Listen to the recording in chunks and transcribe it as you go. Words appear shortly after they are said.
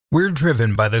We're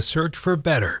driven by the search for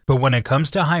better, but when it comes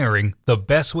to hiring, the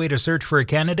best way to search for a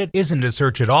candidate isn't to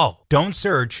search at all. Don't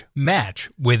search, match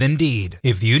with Indeed.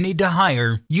 If you need to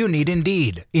hire, you need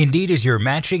Indeed. Indeed is your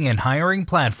matching and hiring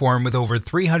platform with over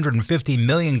 350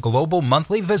 million global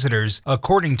monthly visitors,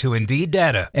 according to Indeed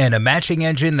data, and a matching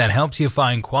engine that helps you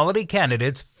find quality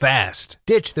candidates fast.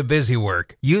 Ditch the busy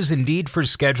work. Use Indeed for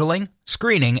scheduling,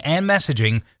 screening, and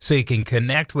messaging so you can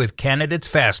connect with candidates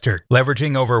faster.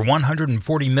 Leveraging over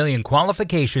 140 million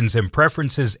qualifications and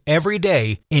preferences every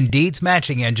day, Indeed's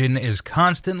matching engine is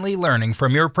constantly learning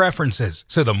from your preferences.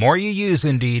 So the more you use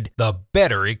Indeed, the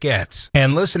better it gets.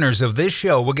 And listeners of this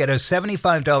show will get a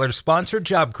 $75 sponsored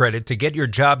job credit to get your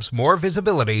jobs more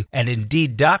visibility at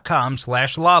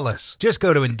Indeed.com/lawless. Just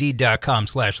go to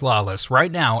Indeed.com/lawless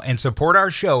right now and support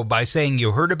our show by saying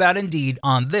you heard about Indeed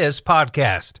on this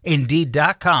podcast.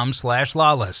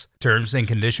 Indeed.com/lawless. Terms and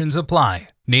conditions apply.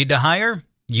 Need to hire?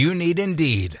 You need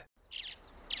Indeed.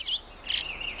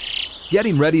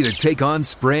 Getting ready to take on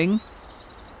spring?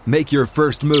 Make your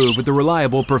first move with the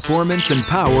reliable performance and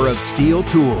power of Steel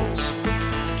tools.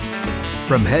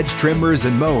 From hedge trimmers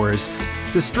and mowers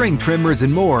to string trimmers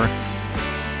and more,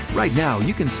 right now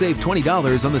you can save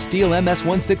 $20 on the Steel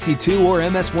MS-162 or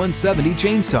MS-170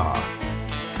 chainsaw.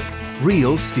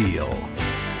 Real Steel.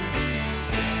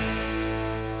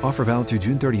 Offer valid through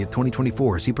June 30th,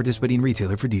 2024. See participating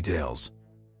retailer for details.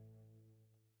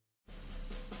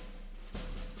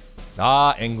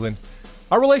 England.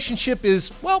 Our relationship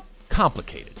is, well,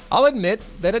 complicated. I'll admit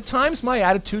that at times my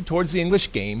attitude towards the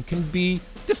English game can be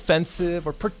defensive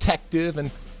or protective and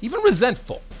even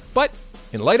resentful. But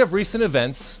in light of recent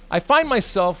events, I find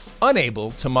myself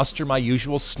unable to muster my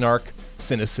usual snark,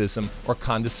 cynicism, or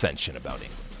condescension about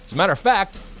England. As a matter of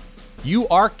fact, you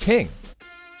are king.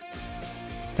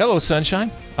 Hello,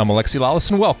 sunshine. I'm Alexi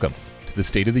Lawless, and welcome to the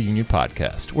State of the Union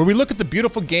podcast, where we look at the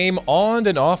beautiful game on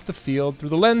and off the field through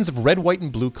the lens of red, white,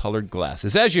 and blue-colored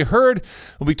glasses. As you heard,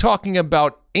 we'll be talking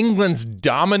about England's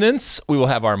dominance. We will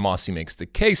have our Mossy Makes the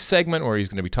Case segment, where he's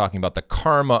going to be talking about the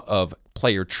karma of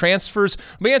player transfers.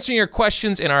 We'll be answering your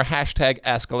questions in our hashtag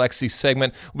Ask Alexi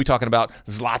segment. We'll be talking about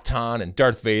Zlatan and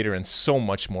Darth Vader and so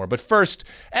much more. But first,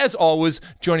 as always,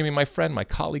 joining me, my friend, my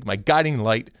colleague, my guiding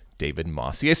light, David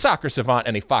Mossy, a soccer savant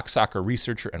and a Fox Soccer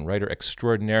researcher and writer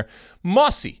extraordinaire.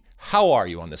 Mossy, how are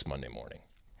you on this Monday morning?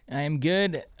 I'm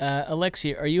good.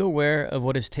 Alexi, are you aware of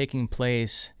what is taking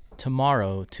place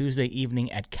tomorrow, Tuesday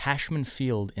evening, at Cashman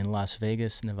Field in Las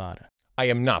Vegas, Nevada? I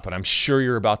am not, but I'm sure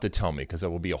you're about to tell me, because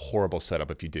that will be a horrible setup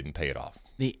if you didn't pay it off.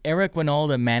 The Eric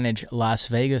Wynalda-managed Las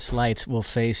Vegas Lights will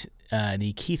face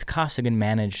the Keith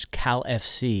Costigan-managed Cal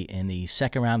FC in the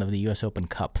second round of the U.S. Open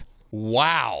Cup.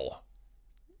 Wow.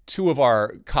 Two of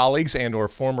our colleagues and or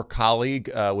former colleague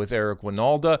with Eric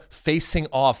Wynalda facing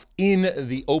off in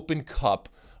the Open Cup,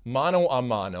 mano a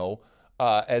mano,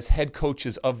 as head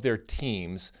coaches of their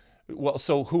teams. Well,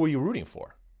 so who are you rooting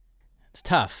for? It's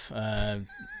tough.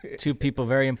 Two people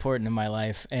very important in my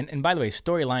life. And by the way,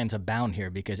 storylines abound here,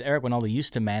 because Eric Wynalda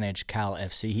used to manage Cal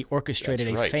FC. He orchestrated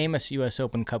a famous U.S.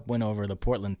 Open Cup win over the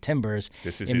Portland Timbers.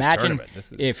 This is Imagine his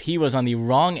tournament. if he was on the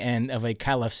wrong end of a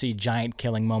Cal FC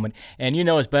giant-killing moment. And you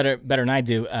know it's better than I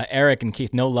do. Eric and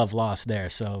Keith, no love lost there.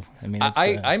 So, I mean, it's,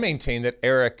 I maintain that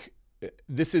Eric,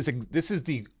 this is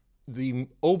the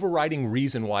overriding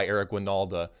reason why Eric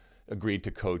Wynalda agreed to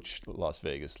coach Las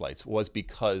Vegas Lights was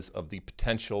because of the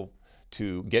potential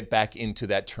to get back into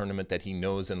that tournament that he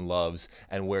knows and loves,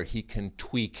 and where he can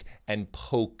tweak and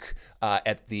poke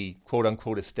at the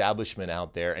quote-unquote establishment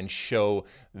out there and show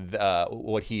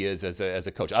what he is as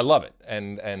a coach. I love it,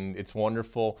 and it's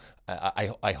wonderful.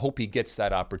 I hope he gets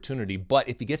that opportunity, but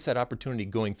if he gets that opportunity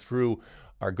going through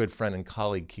our good friend and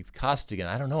colleague Keith Costigan,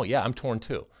 I don't know. Yeah, I'm torn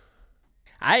too.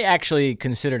 I actually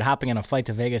considered hopping on a flight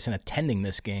to Vegas and attending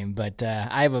this game, but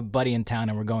I have a buddy in town,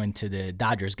 and we're going to the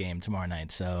Dodgers game tomorrow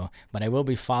night. But I will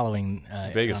be following.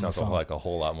 Vegas sounds like a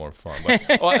whole lot more fun.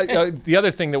 But, the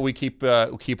other thing that we keep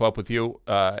up with you,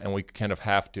 and we kind of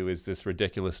have to, is this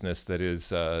ridiculousness that is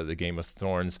the Game of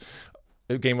Thrones.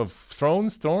 Game of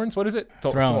Thrones? Thorns? What is it?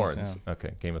 Thorns. Yeah.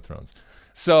 Okay, Game of Thrones.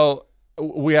 So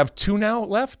we have two now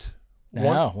left.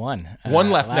 One. One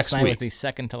left next week. Last night was the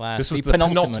second to last. This was the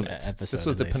penultimate episode. This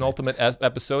was the penultimate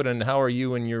episode. And how are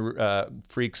you and your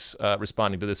freaks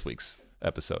responding to this week's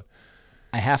episode?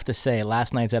 I have to say,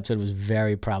 last night's episode was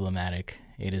very problematic.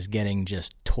 It is getting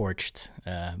just torched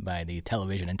by the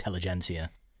television intelligentsia.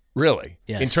 Really?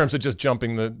 Yes. In terms of just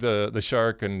jumping the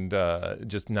shark and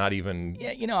just not even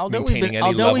although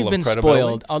we've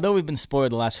been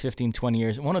spoiled the last 15, 20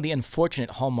 years, one of the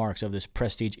unfortunate hallmarks of this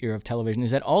prestige era of television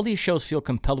is that all these shows feel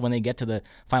compelled when they get to the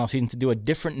final season to do a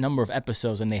different number of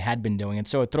episodes than they had been doing. And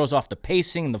so it throws off the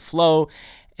pacing, the flow.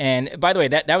 And by the way,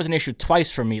 that was an issue twice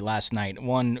for me last night,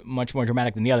 one much more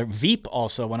dramatic than the other. Veep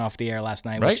also went off the air last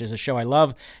night, which is a show I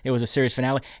love. It was a series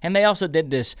finale. And they also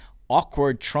did this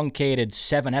awkward, truncated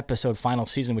 7-episode final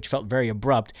season, which felt very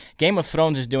abrupt. Game of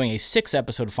Thrones is doing a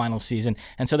 6-episode final season,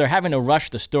 and so they're having to rush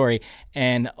the story.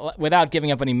 And without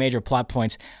giving up any major plot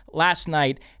points, last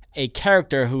night, a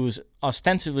character who's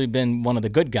ostensibly been one of the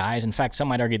good guys, in fact, some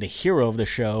might argue the hero of the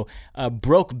show,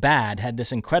 broke bad, had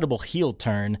this incredible heel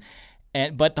turn.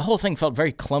 But the whole thing felt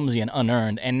very clumsy and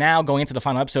unearned. And now going into the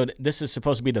final episode, this is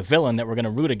supposed to be the villain that we're going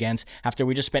to root against after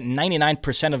we just spent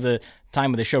 99% of the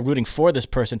time of the show rooting for this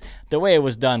person. The way it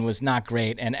was done was not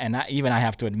great. And even I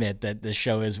have to admit that this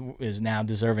show is now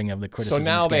deserving of the criticism. So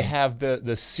now they have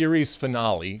the series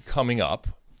finale coming up.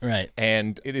 Right.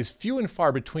 And it is few and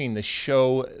far between the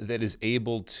show that is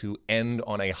able to end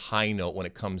on a high note when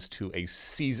it comes to a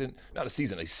series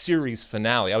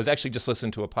finale. I was actually just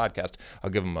listening to a podcast.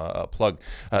 I'll give them a plug.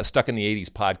 Stuck in the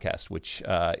 80s podcast, which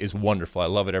is wonderful. I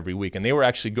love it every week. And they were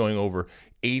actually going over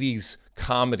 80s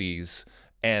comedies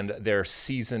and their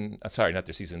series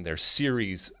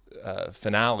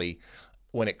finale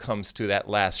when it comes to that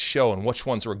last show and which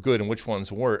ones were good and which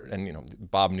ones weren't,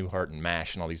 and Bob Newhart and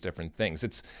MASH and all these different things.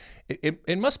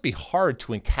 It must be hard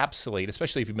to encapsulate,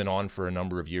 especially if you've been on for a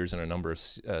number of years and a number of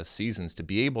seasons, to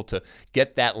be able to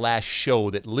get that last show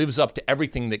that lives up to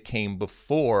everything that came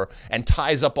before and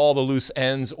ties up all the loose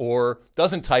ends or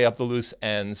doesn't tie up the loose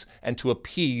ends, and to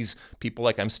appease people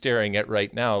like I'm staring at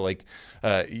right now, like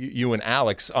you and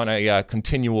Alex, on a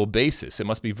continual basis. It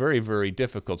must be very, very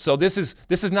difficult. So this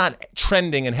is not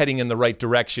trending and heading in the right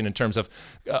direction in terms of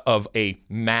a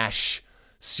MASH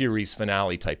series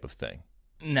finale type of thing.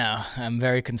 No, I'm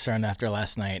very concerned after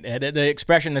last night. The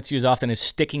expression that's used often is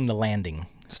sticking the landing.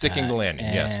 Sticking the landing,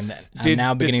 yes. And I'm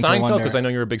now beginning to wonder. Did Seinfeld, because I know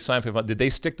you're a big Seinfeld fan, did they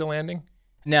stick the landing?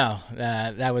 No,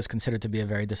 that was considered to be a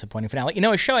very disappointing finale.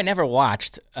 A show I never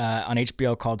watched on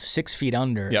HBO called 6 Feet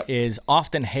Under is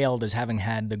often hailed as having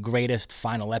had the greatest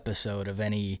final episode of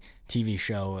any TV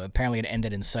show. Apparently it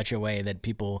ended in such a way that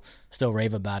people still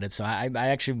rave about it. So I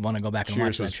actually want to go back and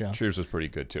watch that show. Cheers was pretty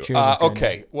good too.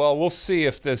 Okay, well, we'll see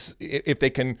if they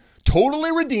can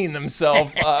totally redeem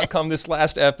themselves come this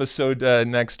last episode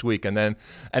next week, and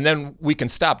then we can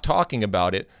stop talking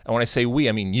about it. And when I say we,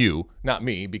 I mean you, not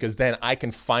me, because then I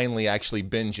can finally actually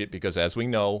binge it, because as we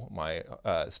know, my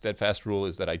steadfast rule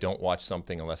is that I don't watch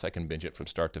something unless I can binge it from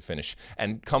start to finish.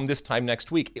 And come this time next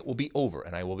week, it will be over,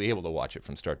 and I will be able to watch it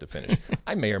from start to finish.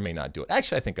 I may or may not do it.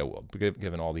 Actually, I think I will,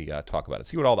 given all the talk about it.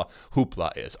 See what all the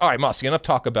hoopla is. All right, Mossy, enough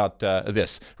talk about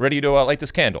this. Ready to light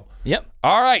this candle? Yep.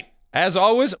 All right. As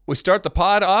always, we start the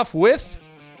pod off with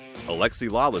Alexi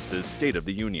Lawless's State of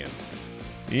the Union.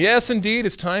 Yes, indeed.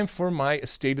 It's time for my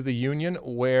State of the Union,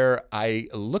 where I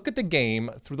look at the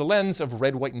game through the lens of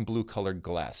red, white, and blue colored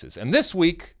glasses. And this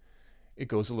week, it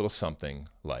goes a little something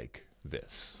like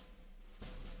this.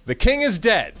 The king is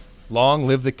dead. Long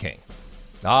live the king.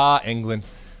 Ah, England.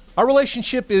 Our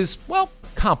relationship is,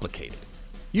 complicated.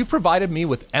 You've provided me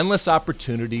with endless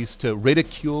opportunities to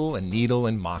ridicule and needle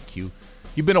and mock you.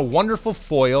 You've been a wonderful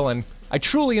foil, and I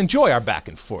truly enjoy our back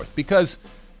and forth because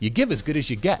you give as good as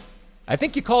you get. I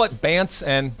think you call it bants,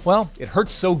 and, it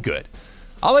hurts so good.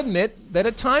 I'll admit that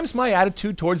at times my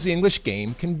attitude towards the English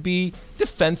game can be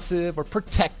defensive or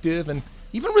protective and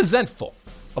even resentful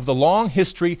of the long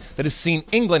history that has seen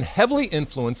England heavily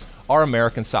influence our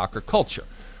American soccer culture.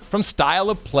 From style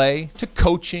of play, to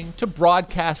coaching, to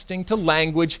broadcasting, to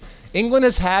language, England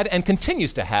has had and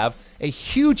continues to have a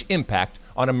huge impact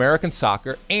on American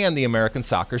soccer and the American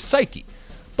soccer psyche.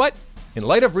 But in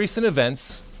light of recent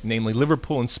events, namely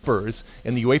Liverpool and Spurs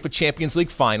in the UEFA Champions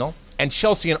League final and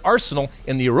Chelsea and Arsenal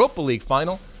in the Europa League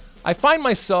final, I find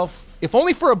myself, if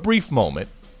only for a brief moment,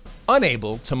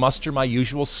 unable to muster my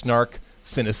usual snark,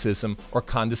 cynicism, or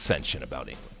condescension about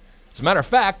England. As a matter of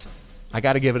fact, I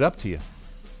got to give it up to you.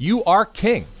 You are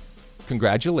king.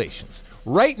 Congratulations.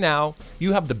 Right now,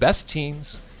 you have the best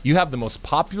teams, you have the most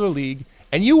popular league,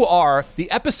 and you are the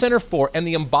epicenter for and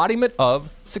the embodiment of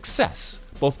success,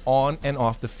 both on and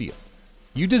off the field.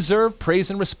 You deserve praise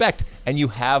and respect, and you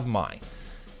have mine.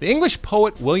 The English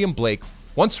poet William Blake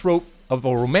once wrote of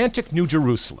a romantic New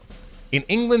Jerusalem, in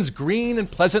England's green and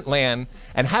pleasant land,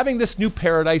 and having this new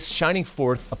paradise shining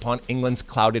forth upon England's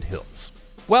clouded hills.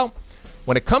 Well,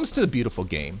 when it comes to the beautiful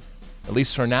game, at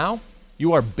least for now,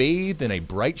 you are bathed in a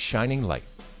bright, shining light.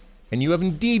 and you have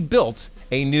indeed built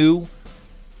a new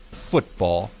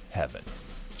football heaven.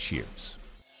 Cheers.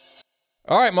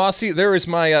 All right, Mossy, there is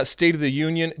my State of the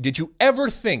Union. Did you ever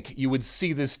think you would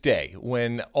see this day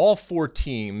when all four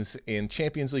teams in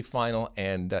Champions League final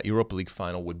and Europa League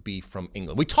final would be from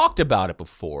England? We talked about it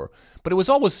before, but it was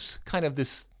always kind of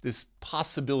this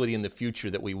possibility in the future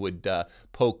that we would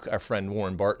poke our friend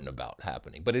Warren Barton about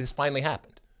happening, but it has finally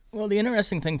happened. Well, the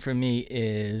interesting thing for me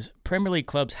is Premier League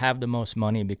clubs have the most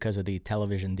money because of the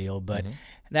television deal, but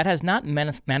that has not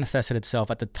manifested itself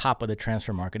at the top of the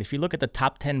transfer market. If you look at the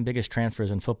top 10 biggest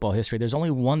transfers in football history, there's only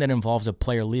one that involves a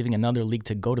player leaving another league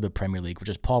to go to the Premier League, which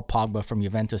is Paul Pogba from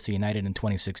Juventus to United in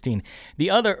 2016. The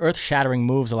other earth-shattering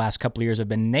moves the last couple of years have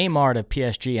been Neymar to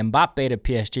PSG, Mbappe to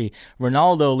PSG,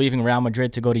 Ronaldo leaving Real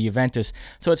Madrid to go to Juventus.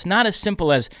 So it's not as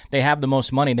simple as they have the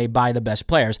most money, they buy the best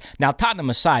players. Now, Tottenham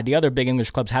aside, the other big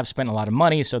English clubs have spent a lot of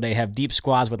money, so they have deep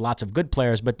squads with lots of good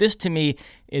players, but this to me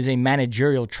is a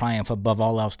managerial triumph above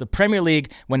all else. The Premier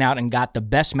League went out and got the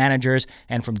best managers,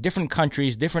 and from different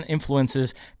countries, different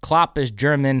influences. Klopp is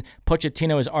German,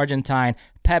 Pochettino is Argentine,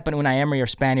 Pep and Unai Emery are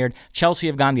Spaniard. Chelsea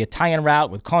have gone the Italian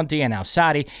route with Conte and now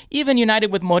Sarri. Even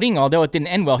United with Mourinho, although it didn't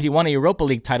end well, he won a Europa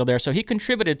League title there, so he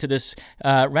contributed to this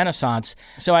renaissance.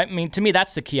 So, I mean, to me,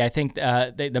 that's the key. I think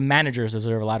the managers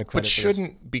deserve a lot of credit. But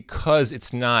shouldn't, because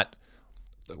it's not,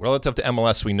 relative to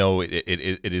MLS, we know it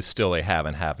is still a have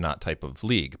and have not type of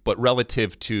league. But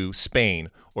relative to Spain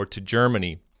or to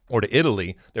Germany or to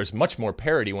Italy, there's much more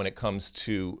parity when it comes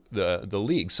to the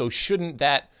league. So shouldn't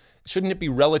it be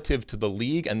relative to the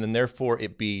league, and then therefore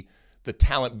the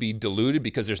talent be diluted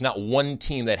because there's not one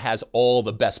team that has all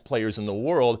the best players in the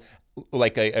world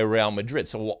like a Real Madrid?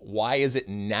 So why is it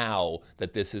now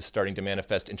that this is starting to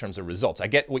manifest in terms of results? I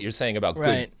get what you're saying about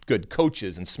good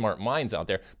coaches and smart minds out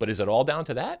there, but is it all down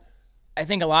to that? I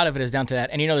think a lot of it is down to that.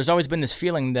 And, there's always been this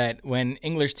feeling that when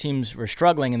English teams were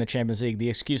struggling in the Champions League, the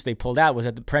excuse they pulled out was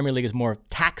that the Premier League is more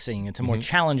taxing. It's a more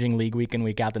challenging league week in,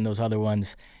 week out than those other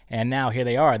ones. And now here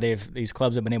they are. These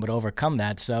clubs have been able to overcome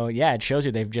that. So, yeah, it shows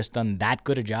you they've just done that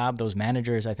good a job. Those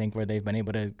managers, I think, where they've been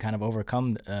able to kind of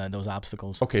overcome those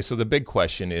obstacles. Okay, so the big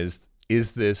question is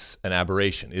this an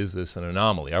aberration? Is this an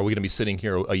anomaly? Are we going to be sitting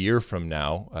here a year from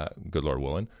now, good Lord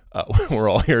willing, we're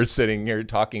all here sitting here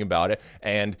talking about it,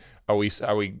 and are we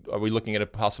looking at a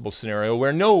possible scenario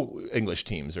where no English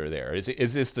teams are there? Is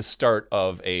this the start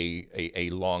of a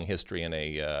long history and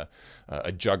a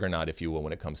juggernaut, if you will,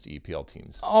 when it comes to EPL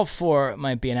teams? All four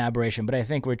might be an aberration, but I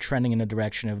think we're trending in the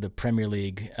direction of the Premier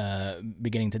League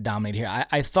beginning to dominate here.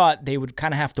 I thought they would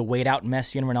kind of have to wait out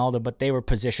Messi and Ronaldo, but they were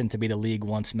positioned to be the league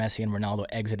once Messi and Ronaldo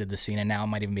exited the scene, and now it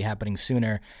might even be happening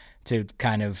sooner to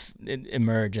kind of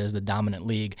emerge as the dominant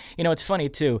league. It's funny,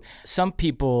 too. Some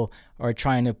people are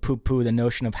trying to poo-poo the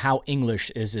notion of how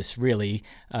English is this really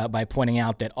by pointing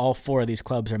out that all four of these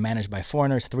clubs are managed by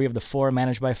foreigners. 3 of the 4 are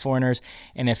managed by foreigners.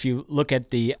 And if you look at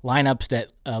the lineups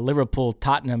that Liverpool,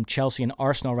 Tottenham, Chelsea, and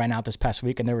Arsenal ran out this past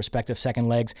week in their respective second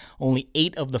legs, only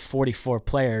 8 of the 44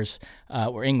 players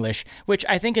were English, which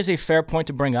I think is a fair point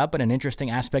to bring up and an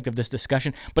interesting aspect of this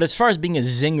discussion. But as far as being a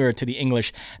zinger to the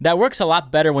English, that works a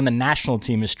lot better when the national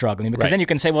team is struggling, because then you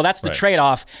can say, well, that's the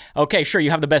trade-off. Okay, sure,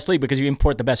 you have the best league because you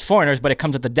import the best foreigners, but it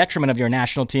comes at the detriment of your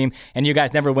national team, and you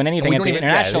guys never win anything at the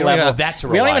international level.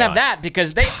 We don't even have that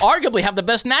because they arguably have the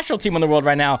best national team in the world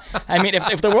right now. I mean,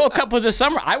 if the World Cup was this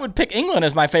summer, I would pick England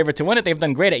as my favorite to win it. They've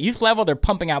done great at youth level. They're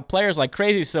pumping out players like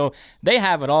crazy, so they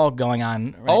have it all going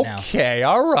on right now. Okay,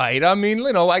 all right. I mean,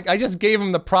 I just gave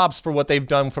them the props for what they've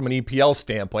done from an EPL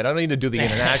standpoint. I don't need to do the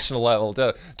international level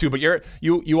too, but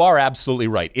you are absolutely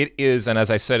right. It is, and as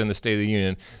I said in the State of the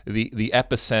Union, the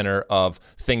epicenter of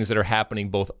things that are happening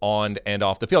both on and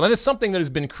off the field. And it's something that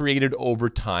has been created over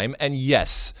time. And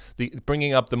yes,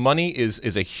 bringing up the money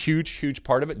is a huge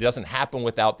part of it. It doesn't happen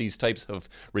without these types of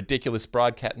ridiculous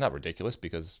broadcast. Not ridiculous,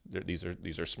 because these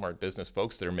are smart business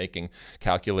folks that are making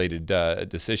calculated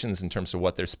decisions in terms of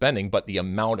what they're spending. But the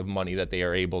amount of money that they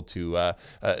are able to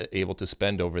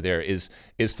spend over there is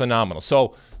phenomenal.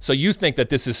 So you think that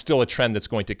this is still a trend that's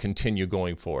going to continue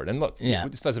going forward? And look,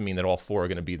 this doesn't mean that all 4 are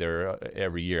going to be there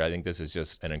every year. I think this is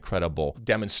just an incredible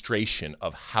demonstration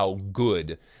of how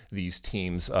good these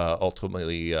teams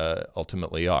ultimately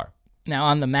are. Now,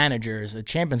 on the managers, the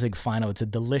Champions League final, it's a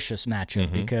delicious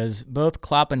matchup because both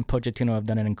Klopp and Pochettino have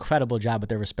done an incredible job at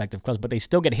their respective clubs, but they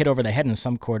still get hit over the head in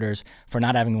some quarters for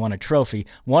not having won a trophy.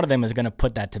 One of them is going to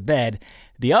put that to bed.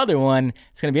 The other one,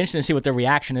 it's going to be interesting to see what their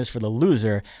reaction is for the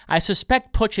loser. I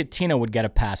suspect Pochettino would get a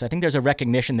pass. I think there's a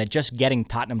recognition that just getting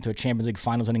Tottenham to a Champions League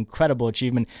final is an incredible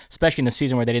achievement, especially in a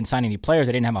season where they didn't sign any players.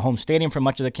 They didn't have a home stadium for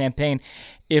much of the campaign.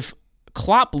 If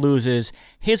Klopp loses,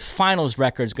 his finals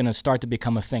record is going to start to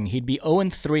become a thing. He'd be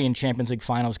 0-3 in Champions League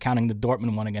finals, counting the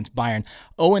Dortmund one against Bayern,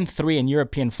 0-3 in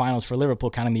European finals for Liverpool,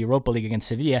 counting the Europa League against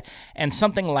Sevilla, and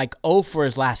something like 0 for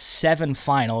his last 7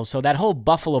 finals. So that whole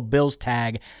Buffalo Bills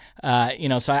tag,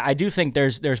 so I do think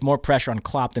there's more pressure on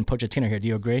Klopp than Pochettino here. Do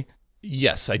you agree?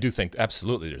 Yes, I do think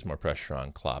absolutely there's more pressure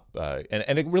on Klopp.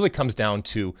 And it really comes down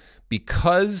to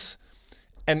because,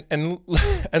 and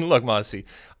look, Mossy,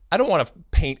 I don't want to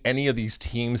paint any of these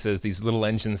teams as these little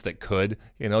engines that could,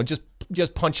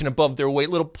 just punching above their weight,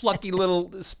 little plucky little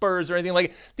Spurs or anything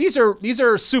like that. These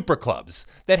are super clubs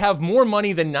that have more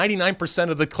money than 99%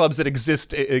 of the clubs that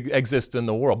exist in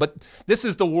the world. But this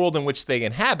is the world in which they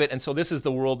inhabit, and so this is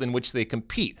the world in which they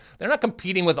compete. They're not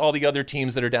competing with all the other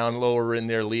teams that are down lower in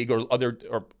their league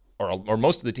or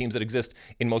most of the teams that exist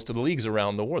in most of the leagues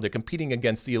around the world. They're competing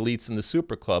against the elites in the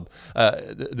super club,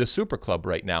 the super club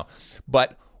right now.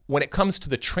 But when it comes to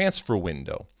the transfer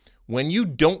window, when you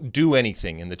don't do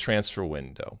anything in the transfer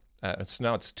window, it's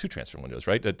 2 transfer windows,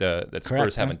 right? That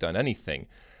Spurs haven't done anything.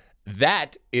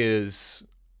 That is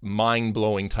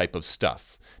mind-blowing type of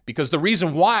stuff. Because the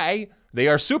reason why they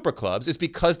are super clubs is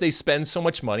because they spend so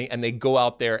much money and they go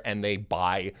out there and they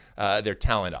buy their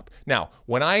talent up. Now,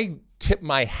 when I tip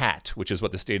my hat, which is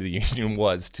what the State of the Union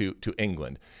was to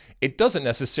England, it doesn't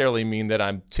necessarily mean that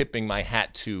I'm tipping my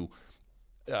hat to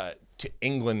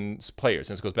England's players.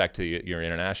 And this goes back to your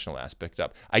international aspect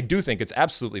up. I do think it's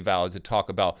absolutely valid to talk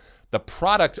about the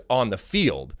product on the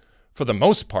field, for the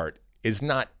most part, is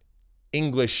not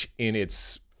English in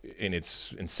its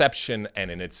inception and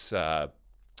in its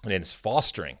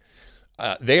fostering.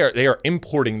 They are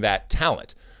importing that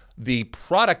talent. The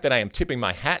product that I am tipping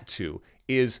my hat to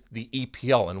is the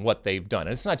EPL and what they've done.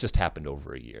 And it's not just happened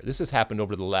over a year. This has happened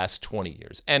over the last 20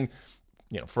 years. And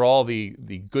for all the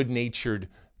good-natured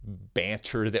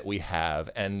banter that we have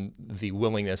and the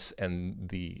willingness and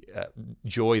the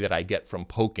joy that I get from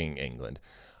poking England,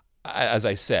 as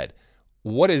I said,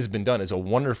 what has been done is a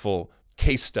wonderful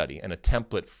case study and a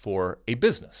template for a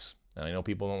business. And I know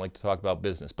people don't like to talk about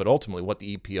business, but ultimately what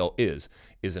the EPL is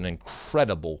an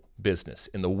incredible business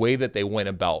in the way that they went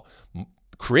about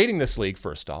creating this league,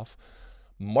 first off,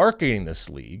 marketing this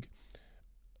league,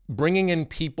 bringing in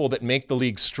people that make the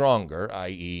league stronger,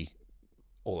 i.e.,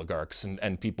 oligarchs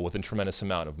and people with a tremendous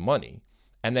amount of money,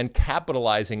 and then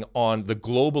capitalizing on the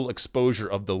global exposure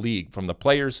of the league, from the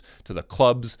players to the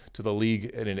clubs to the league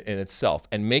in itself,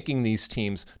 and making these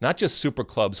teams not just super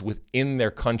clubs within their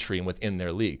country and within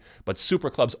their league, but super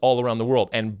clubs all around the world,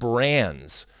 and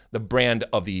brands, the brand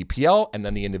of the EPL and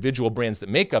then the individual brands that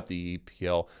make up the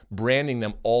EPL, branding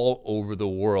them all over the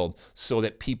world so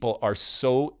that people are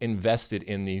so invested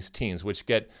in these teams, which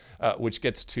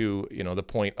gets to the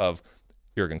point of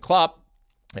Jurgen Klopp,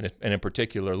 and in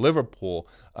particular Liverpool,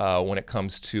 when it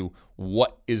comes to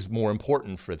what is more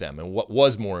important for them and what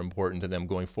was more important to them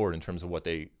going forward in terms of what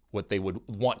they would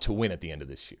want to win at the end of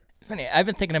this year. Funny, I've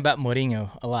been thinking about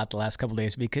Mourinho a lot the last couple of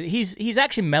days because he's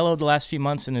actually mellowed the last few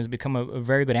months and has become a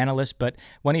very good analyst. But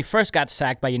when he first got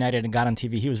sacked by United and got on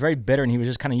TV, he was very bitter and he was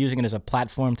just kind of using it as a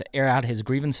platform to air out his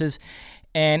grievances.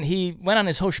 And he went on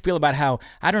his whole spiel about how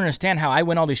I don't understand how I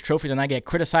win all these trophies and I get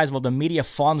criticized while the media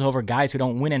fawns over guys who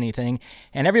don't win anything.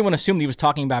 And everyone assumed he was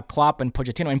talking about Klopp and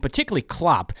Pochettino, and particularly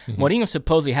Klopp. Mm-hmm. Mourinho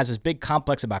supposedly has this big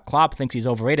complex about Klopp, thinks he's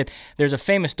overrated. There's a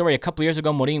famous story. A couple of years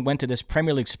ago, Mourinho went to this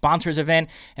Premier League sponsors event,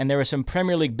 and there was some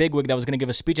Premier League bigwig that was going to give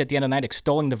a speech at the end of the night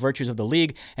extolling the virtues of the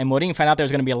league. And Mourinho found out there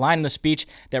was going to be a line in the speech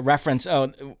that referenced,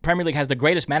 Premier League has the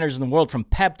greatest managers in the world, from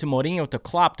Pep to Mourinho to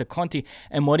Klopp to Conte.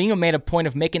 And Mourinho made a point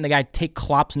of making the guy take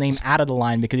Klopp's name out of the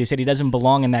line because he said he doesn't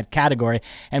belong in that category.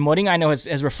 And Mourinho, I know,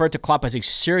 has referred to Klopp as a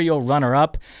serial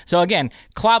runner-up. So again,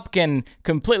 Klopp can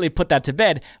completely put that to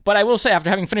bed. But I will say, after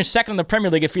having finished second in the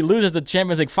Premier League, if he loses the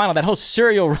Champions League final, that whole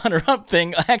serial runner-up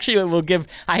thing actually will give,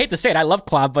 I hate to say it, I love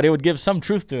Klopp, but it would give some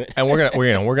truth to it. And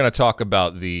we're gonna talk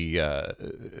about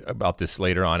about this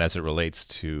later on as it relates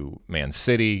to Man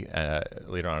City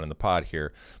later on in the pod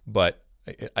here. But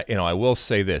I will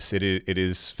say this: it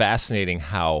is fascinating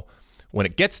how, when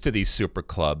it gets to these super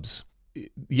clubs,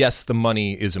 yes, the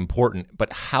money is important,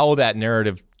 but how that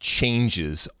narrative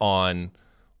changes on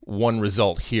one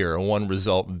result here and one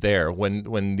result there,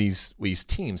 when these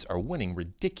teams are winning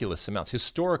ridiculous amounts,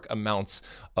 historic amounts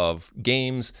of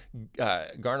games,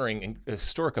 garnering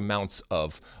historic amounts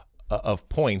of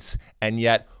points, and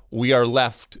yet we are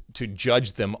left to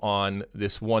judge them on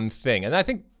this one thing. And I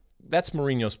think that's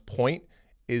Mourinho's point,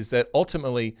 is that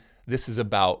ultimately this is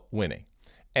about winning.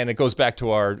 And it goes back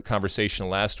to our conversation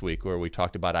last week where we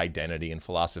talked about identity and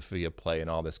philosophy of play and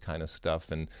all this kind of stuff,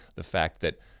 and the fact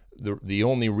that the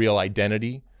only real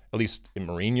identity at least in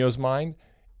Mourinho's mind,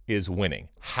 is winning.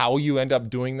 How you end up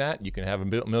doing that, you can have a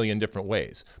million different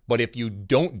ways. But if you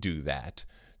don't do that,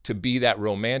 to be that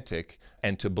romantic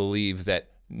and to believe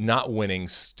that not winning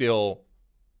still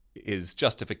is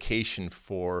justification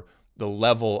for the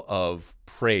level of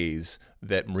praise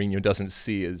that Mourinho doesn't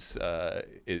see is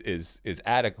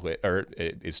adequate or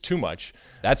is too much.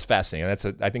 That's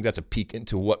fascinating. I think that's a peek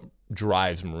into what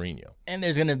drives Mourinho. And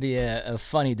there's going to be a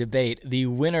funny debate. The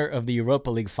winner of the Europa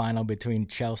League final between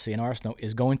Chelsea and Arsenal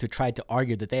is going to try to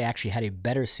argue that they actually had a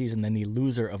better season than the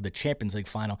loser of the Champions League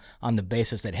final on the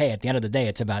basis that, hey, at the end of the day,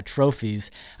 it's about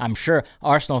trophies. I'm sure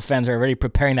Arsenal fans are already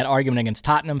preparing that argument against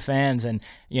Tottenham fans, and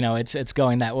it's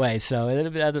going that way. So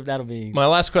that'll be... My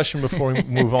last question before we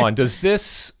move on. Does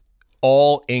this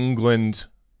all England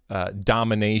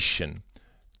domination...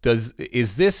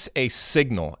 Is this a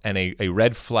signal and a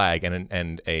red flag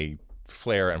and a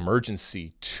flare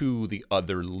emergency to the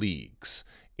other leagues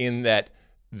in that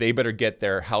they better get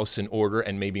their house in order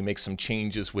and maybe make some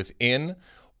changes within?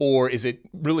 Or is it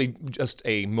really just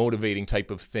a motivating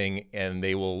type of thing and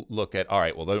they will look at, all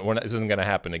right, well, this isn't going to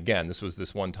happen again. This was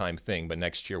this one-time thing, but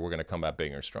next year we're going to come out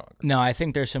bigger and stronger? No, I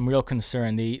think there's some real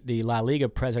concern. The La Liga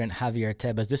president, Javier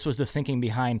Tebas, this was the thinking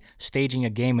behind staging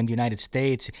a game in the United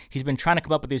States. He's been trying to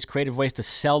come up with these creative ways to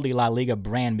sell the La Liga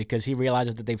brand because he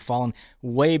realizes that they've fallen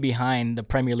way behind the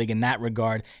Premier League in that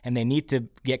regard, and they need to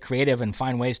get creative and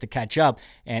find ways to catch up.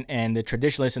 And the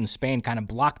traditionalists in Spain kind of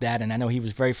blocked that, and I know he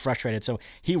was very frustrated. So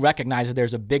he recognizes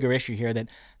there's a bigger issue here that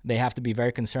they have to be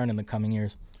very concerned in the coming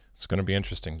years. It's going to be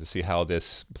interesting to see how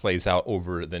this plays out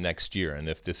over the next year and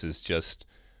if this is just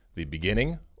the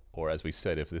beginning or, as we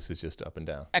said, if this is just up and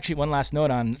down. Actually, one last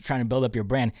note on trying to build up your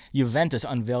brand. Juventus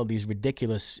unveiled these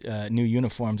ridiculous new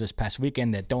uniforms this past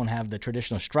weekend that don't have the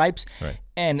traditional stripes. Right.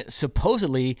 And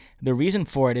supposedly, the reason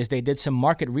for it is they did some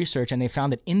market research and they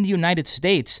found that in the United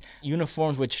States,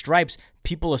 uniforms with stripes,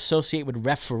 people associate with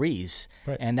referees.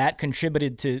 Right. And that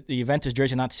contributed to the Juventus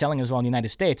jersey not selling as well in the United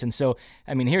States. And so,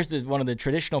 I mean, here's one of the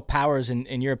traditional powers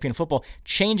in European football,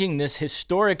 changing this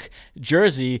historic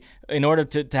jersey in order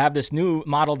to have this new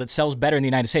model that sells better in the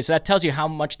United States. So that tells you how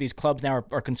much these clubs now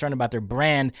are concerned about their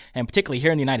brand, and particularly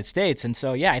here in the United States. And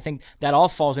so, yeah, I think that all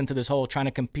falls into this whole trying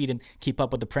to compete and keep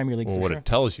up with the Premier League. Well, for what sure. It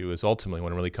tells you is ultimately,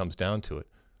 when it really comes down to it,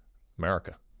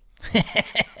 America. All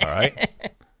right?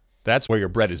 That's where your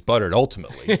bread is buttered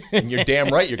ultimately. And you're damn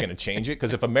right you're going to change it,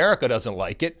 because if America doesn't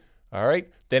like it, all right,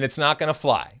 then it's not going to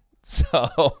fly.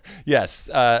 So, yes,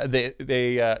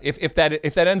 if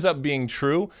that ends up being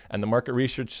true and the market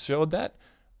research showed that,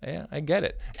 yeah, I get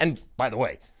it. And by the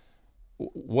way,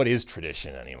 what is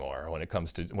tradition anymore when it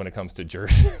comes to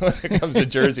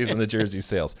jerseys and the jersey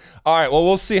sales? All right, well,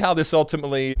 we'll see how this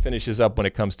ultimately finishes up when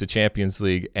it comes to Champions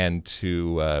League and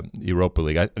to Europa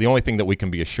League. The only thing that we can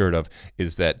be assured of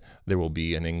is that there will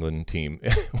be an England team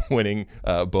winning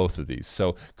both of these.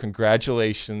 So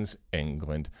congratulations,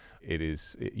 England. It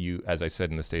is you, as I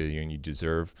said in the State of the Union, you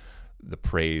deserve the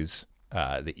praise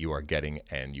that you are getting,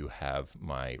 and you have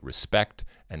my respect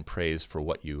and praise for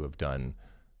what you have done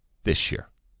this year.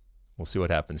 We'll see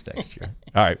what happens next year.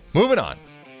 All right, moving on.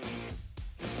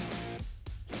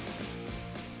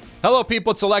 Hello,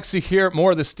 people. It's Alexi here. More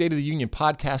of the State of the Union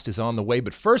podcast is on the way.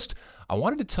 But first, I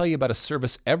wanted to tell you about a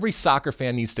service every soccer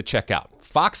fan needs to check out,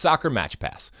 Fox Soccer Match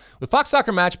Pass. With Fox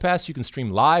Soccer Match Pass, you can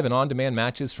stream live and on-demand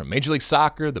matches from Major League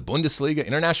Soccer, the Bundesliga,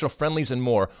 international friendlies, and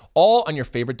more, all on your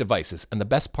favorite devices. And the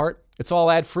best part, it's all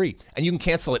ad-free, and you can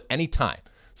cancel at any time.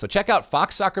 So check out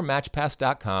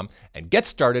foxsoccermatchpass.com and get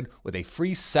started with a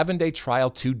free 7-day trial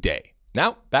today.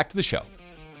 Now, back to the show.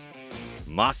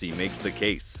 Mossy makes the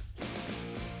case.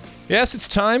 Yes, it's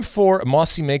time for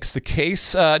Mossy Makes the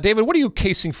Case. David, what are you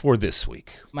casing for this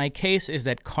week? My case is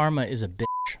that karma is a bitch.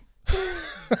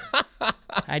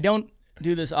 I don't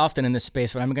do this often in this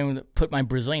space, but I'm going to put my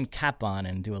Brazilian cap on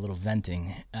and do a little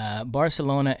venting.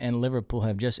 Barcelona and Liverpool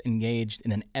have just engaged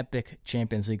in an epic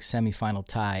Champions League semifinal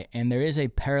tie, and there is a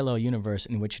parallel universe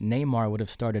in which Neymar would have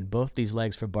started both these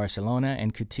legs for Barcelona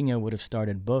and Coutinho would have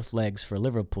started both legs for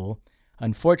Liverpool.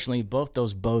 Unfortunately, both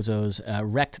those bozos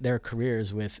wrecked their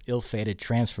careers with ill-fated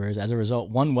transfers. As a result,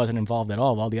 one wasn't involved at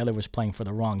all while the other was playing for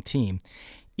the wrong team.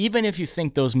 Even if you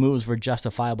think those moves were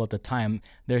justifiable at the time,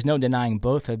 there's no denying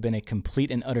both have been a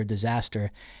complete and utter disaster.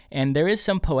 And there is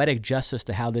some poetic justice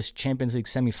to how this Champions League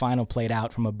semifinal played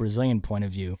out from a Brazilian point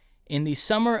of view. In the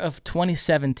summer of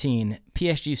 2017,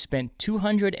 PSG spent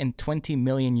 220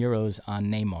 million euros on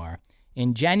Neymar.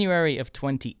 In January of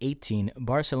 2018,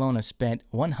 Barcelona spent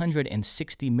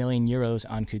 160 million euros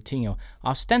on Coutinho,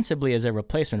 ostensibly as a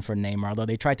replacement for Neymar, although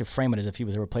they tried to frame it as if he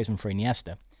was a replacement for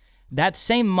Iniesta. That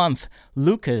same month,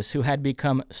 Lucas, who had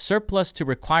become surplus to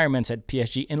requirements at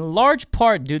PSG, in large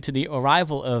part due to the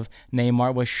arrival of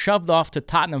Neymar, was shoved off to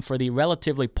Tottenham for the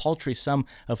relatively paltry sum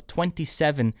of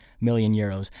 27 million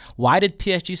euros. Why did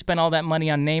PSG spend all that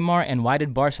money on Neymar, and why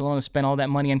did Barcelona spend all that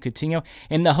money on Coutinho?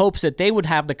 In the hopes that they would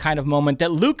have the kind of moment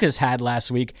that Lucas had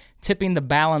last week, tipping the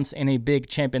balance in a big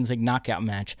Champions League knockout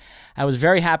match. I was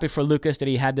very happy for Lucas that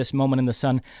he had this moment in the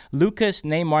sun. Lucas,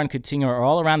 Neymar, and Coutinho are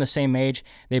all around the same age.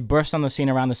 They burst on the scene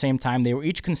around the same time. They were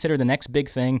each considered the next big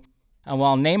thing. And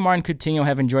while Neymar and Coutinho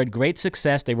have enjoyed great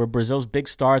success, they were Brazil's big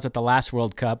stars at the last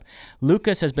World Cup,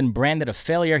 Lucas has been branded a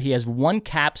failure. He has one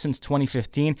cap since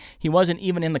 2015. He wasn't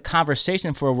even in the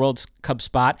conversation for a World Cup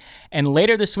spot. And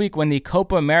later this week, when the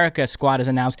Copa America squad is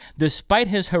announced, despite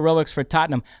his heroics for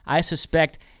Tottenham, I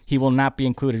suspect he will not be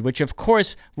included, which of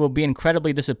course will be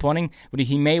incredibly disappointing, but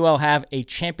he may well have a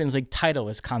Champions League title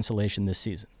as consolation this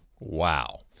season.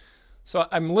 Wow. So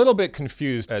I'm a little bit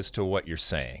confused as to what you're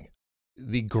saying.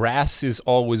 The grass is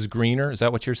always greener. Is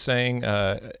that what you're saying?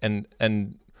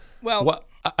 Well,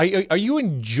 are you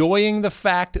enjoying the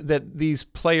fact that these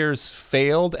players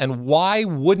failed, and why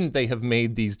wouldn't they have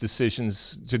made these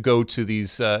decisions to go to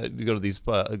these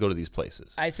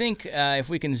places? I think if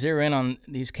we can zero in on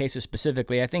these cases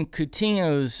specifically, I think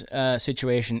Coutinho's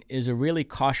situation is a really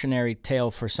cautionary tale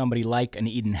for somebody like an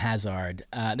Eden Hazard.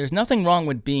 There's nothing wrong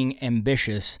with being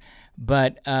ambitious,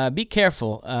 but be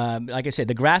careful. Like I said,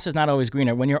 the grass is not always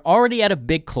greener. When you're already at a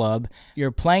big club,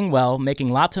 you're playing well, making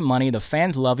lots of money, the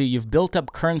fans love you, you've built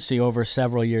up currency over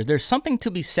several years. There's something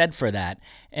to be said for that.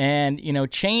 And,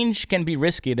 change can be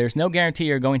risky. There's no guarantee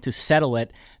you're going to settle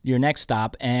at your next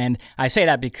stop. And I say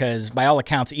that because, by all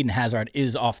accounts, Eden Hazard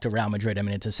is off to Real Madrid. I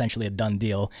mean, it's essentially a done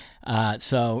deal.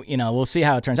 So, we'll see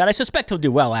how it turns out. I suspect he'll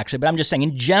do well, actually. But I'm just saying,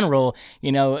 in general,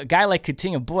 a guy like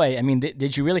Coutinho, boy, I mean,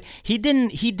 did you really?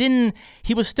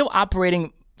 He was still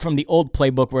operating from the old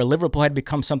playbook where Liverpool had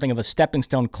become something of a stepping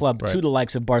stone club to the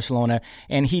likes of Barcelona,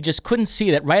 and he just couldn't see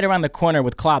that right around the corner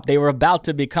with Klopp, they were about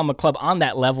to become a club on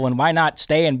that level, and why not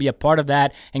stay and be a part of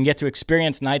that and get to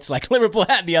experience nights like Liverpool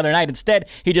had the other night? Instead,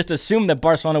 he just assumed that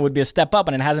Barcelona would be a step up,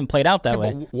 and it hasn't played out that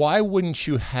way. But why wouldn't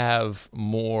you have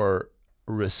more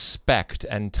respect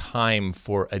and time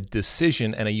for a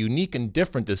decision, and a unique and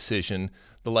different decision,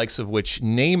 the likes of which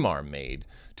Neymar made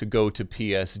to go to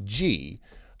PSG,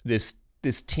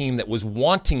 this team that was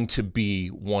wanting to be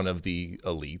one of the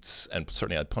elites and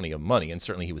certainly had plenty of money, and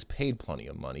certainly he was paid plenty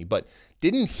of money. But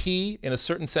didn't he, in a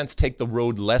certain sense, take the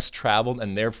road less traveled,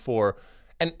 and therefore,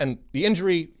 and the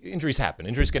injuries happen.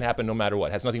 Injuries can happen no matter what.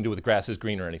 It has nothing to do with the grass is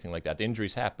green or anything like that. The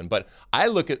injuries happen. But I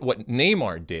look at what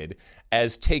Neymar did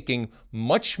as taking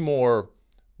much more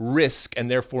risk and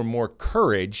therefore more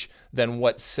courage than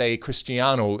what, say,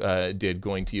 Cristiano did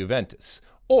going to Juventus,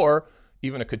 or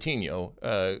even a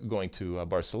Coutinho going to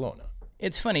Barcelona.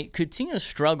 It's funny, Coutinho's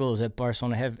struggles at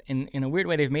Barcelona have, in a weird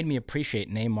way, they've made me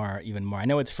appreciate Neymar even more. I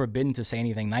know it's forbidden to say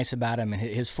anything nice about him, and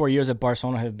his 4 years at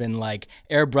Barcelona have been like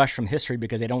airbrushed from history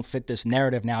because they don't fit this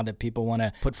narrative now that people want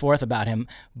to put forth about him.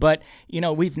 But,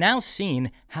 we've now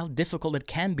seen how difficult it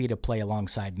can be to play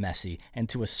alongside Messi and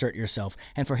to assert yourself.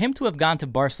 And for him to have gone to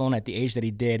Barcelona at the age that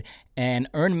he did and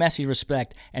earn Messi's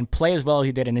respect and play as well as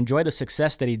he did and enjoy the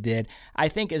success that he did, I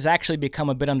think has actually become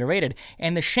a bit underrated.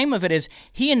 And the shame of it is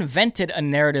he invented a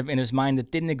narrative in his mind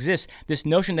that didn't exist, this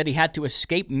notion that he had to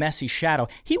escape Messi's shadow.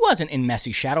 He wasn't in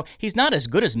Messi's shadow. He's not as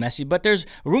good as Messi, but there's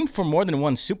room for more than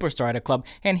one superstar at a club,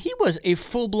 and he was a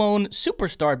full-blown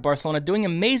superstar at Barcelona doing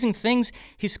amazing things.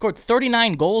 He scored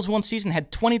 39 goals one season,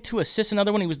 had 22 assists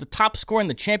another one. He was the top scorer in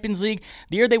the Champions League.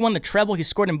 The year they won the treble, he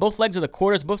scored in both legs of the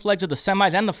quarters, both legs of the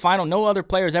semis, and the final. No other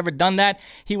player has ever done that.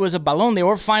 He was a Ballon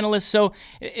d'Or finalist, so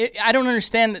I don't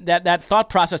understand that thought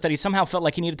process that he somehow felt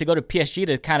like he needed to go to PSG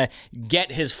to kind of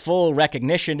get his full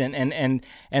recognition and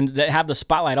have the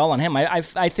spotlight all on him.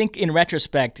 I think in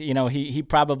retrospect, he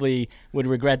probably would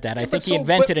regret that. I think he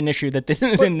invented an issue that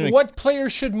didn't. What player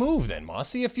should move then,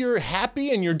 Mossy? If you're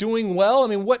happy and you're doing well, I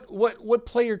mean, what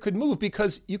player could move?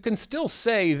 Because you can still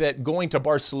say that going to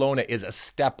Barcelona is a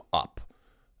step up.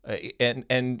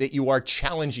 And that you are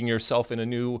challenging yourself in a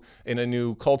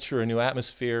new culture, a new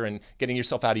atmosphere, and getting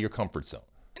yourself out of your comfort zone.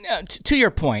 To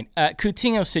your point,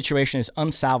 Coutinho's situation is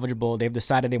unsalvageable. They've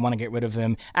decided they want to get rid of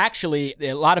him. Actually,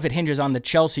 a lot of it hinges on the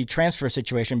Chelsea transfer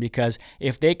situation, because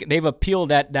if they've appealed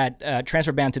that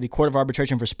transfer ban to the Court of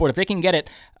Arbitration for Sport, if they can get it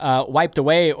wiped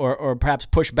away or perhaps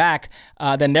pushed back,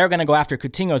 then they're going to go after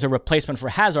Coutinho as a replacement for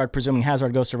Hazard, presuming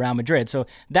Hazard goes to Real Madrid. So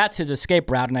that's his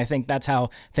escape route, and I think that's how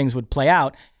things would play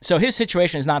out. So his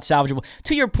situation is not salvageable.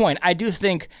 To your point, I do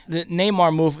think the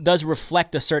Neymar move does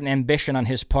reflect a certain ambition on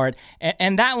his part,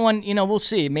 and that that one, we'll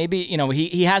see. Maybe,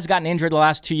 he has gotten injured the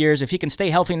last 2 years. If he can stay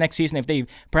healthy next season, if they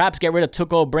perhaps get rid of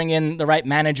Tuchel, bring in the right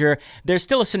manager, there's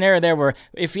still a scenario there where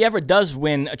if he ever does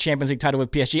win a Champions League title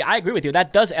with PSG, I agree with you.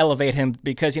 That does elevate him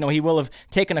because, he will have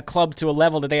taken a club to a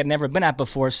level that they had never been at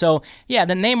before. So, yeah,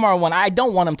 the Neymar one, I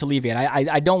don't want him to leave yet.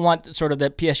 I don't want sort of the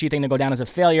PSG thing to go down as a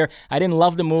failure. I didn't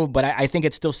love the move, but I think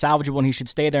it's still salvageable and he should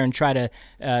stay there and try to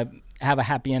have a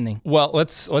happy ending. Well,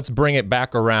 let's bring it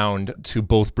back around to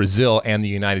both Brazil and the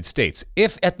United States.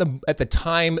 If at the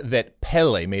time that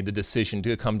Pele made the decision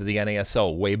to come to the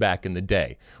NASL way back in the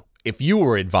day, if you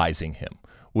were advising him,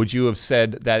 would you have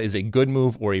said that is a good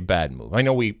move or a bad move? I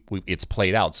know it's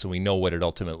played out, so we know what it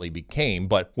ultimately became,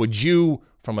 but would you,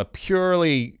 from a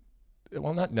purely,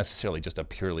 well, not necessarily just a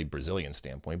purely Brazilian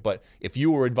standpoint, but if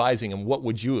you were advising him, what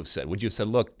would you have said? Would you have said,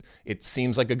 look, it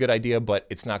seems like a good idea, but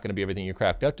it's not going to be everything you're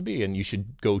cracked out to be, and you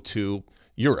should go to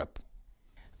Europe?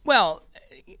 Well,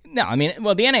 no,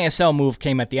 the NASL move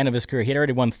came at the end of his career. He had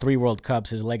already won 3 World Cups.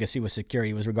 His legacy was secure.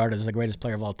 He was regarded as the greatest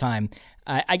player of all time.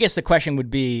 I guess the question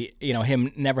would be,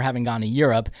 him never having gone to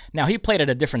Europe. Now, he played at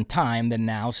a different time than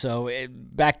now, so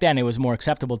back then it was more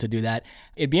acceptable to do that.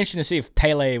 It'd be interesting to see if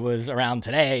Pele was around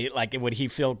today. Like, would he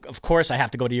feel, of course I have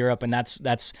to go to Europe, and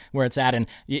that's where it's at. And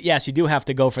yes, you do have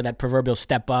to go for that proverbial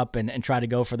step up and try to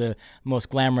go for the most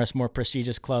glamorous, more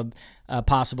prestigious club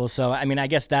possible. So, I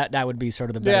guess that would be sort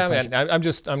of the better question.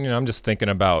 Man, I'm just thinking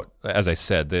about, as I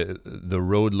said, the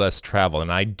road less traveled,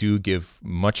 and I do give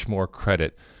much more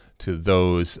credit to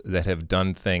those that have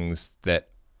done things that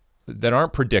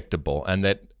aren't predictable and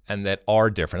that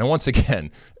are different. And once again,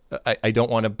 I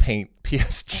don't want to paint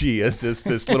PSG as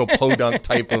this little podunk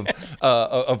type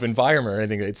of environment or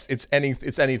anything. It's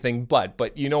anything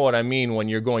but you know what I mean when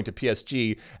you're going to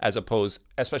PSG as opposed,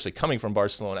 especially coming from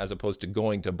Barcelona, as opposed to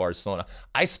going to Barcelona.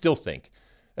 I still think,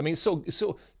 so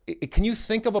can you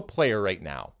think of a player right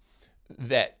now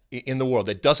that in the world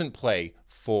that doesn't play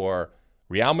for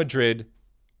Real Madrid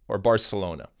or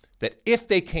Barcelona, that if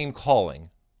they came calling,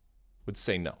 would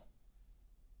say no?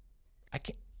 I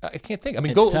can't think.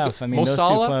 It's tough. Mo those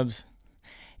Salah? 2 clubs.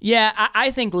 Yeah,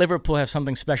 I think Liverpool have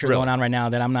something special going on right now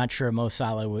that I'm not sure Mo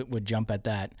Salah would jump at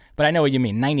that. But I know what you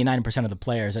mean. 99% of the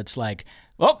players, it's like,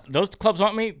 those clubs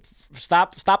want me.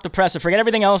 Stop the press and forget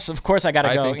everything else. Of course I got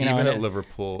to go. I think even at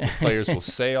Liverpool, the players will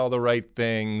say all the right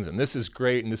things, and this is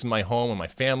great, and this is my home, and my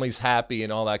family's happy,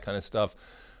 and all that kind of stuff.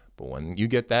 But when you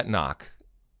get that knock,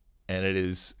 and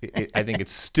I think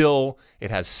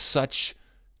it has such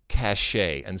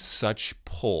cachet and such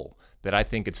pull that I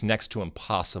think it's next to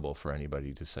impossible for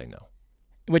anybody to say no.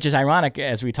 Which is ironic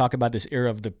as we talk about this era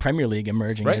of the Premier League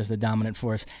emerging as the dominant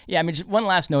force. Yeah, just one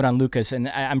last note on Lucas, and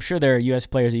I'm sure there are U.S.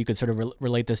 players that you could sort of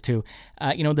relate this to.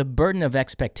 The burden of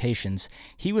expectations.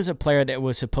 He was a player that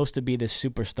was supposed to be this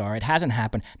superstar. It hasn't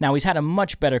happened. Now, he's had a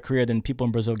much better career than people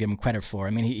in Brazil give him credit for.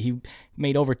 He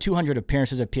made over 200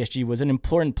 appearances at PSG, was an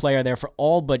important player there for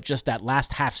all but just that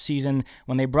last half season.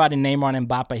 When they brought in Neymar and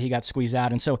Mbappe, he got squeezed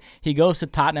out. And so he goes to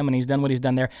Tottenham, and he's done what he's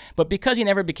done there. But because he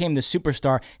never became the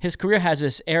superstar, his career has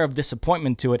this air of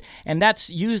disappointment to it, and that's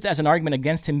used as an argument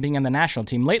against him being on the national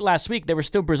team. Late last week, there were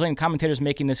still Brazilian commentators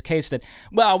making this case that,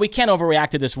 well, we can't overreact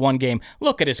to this one game.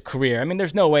 Look at his career.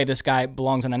 There's no way this guy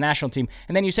belongs on the national team.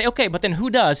 And then you say, okay, but then who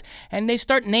does? And they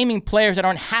start naming players that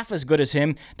aren't half as good as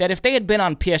him, that if they had been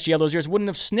on PSG all those years, wouldn't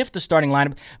have sniffed the starting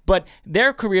lineup, but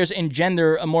their careers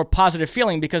engender a more positive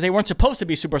feeling because they weren't supposed to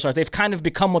be superstars. They've kind of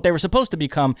become what they were supposed to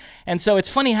become. And so it's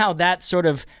funny how that sort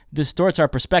of distorts our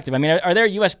perspective. Are there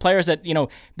U.S. players that,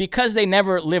 because they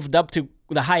never lived up to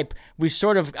the hype, we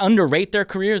sort of underrate their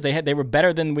careers? They were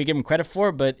better than we give them credit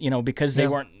for, but because they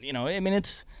weren't,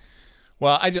 it's.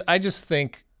 Well, I just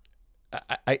think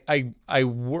I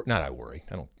worry.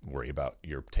 I don't worry about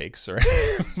your takes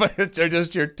but they're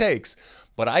just your takes.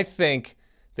 But I think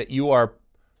that you are,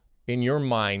 in your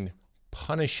mind,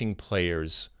 punishing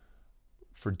players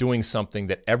for doing something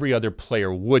that every other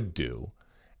player would do,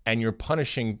 and you're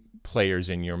punishing players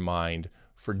in your mind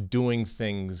for doing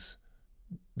things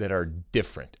that are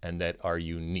different and that are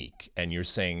unique. And you're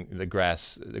saying the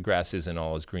grass isn't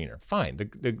always greener. Fine,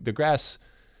 the grass,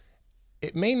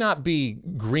 it may not be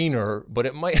greener, but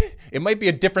it might be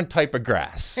a different type of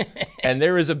grass. And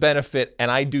there is a benefit,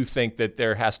 and I do think that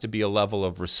there has to be a level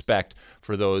of respect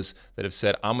for those that have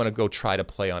said, I'm going to go try to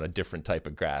play on a different type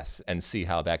of grass and see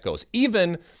how that goes.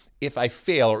 Even if I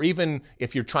fail, or even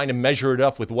if you're trying to measure it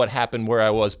up with what happened where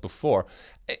I was before.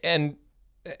 And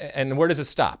where does it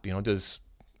stop?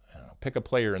 Pick a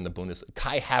player in the Bundesliga.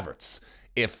 Kai Havertz.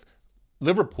 If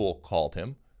Liverpool called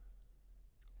him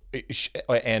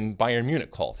and Bayern Munich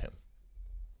called him,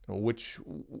 which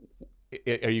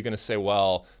are you going to say,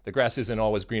 well, the grass isn't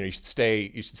always greener, you should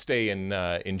stay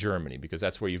in Germany because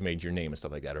that's where you've made your name and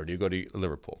stuff like that, or do you go to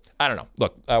Liverpool? I don't know.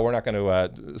 Look, we're not going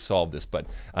to solve this, but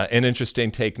an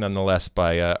interesting take nonetheless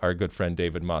by our good friend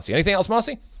David Mosse. Anything else,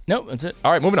 Mosse? Nope, that's it.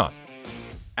 All right, moving on.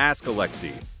 Ask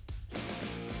Alexi.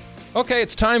 Okay,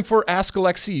 it's time for Ask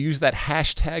Alexi. Use that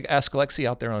hashtag Ask Alexi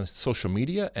out there on social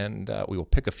media, and we will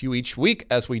pick a few each week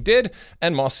as we did,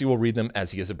 and Mosse will read them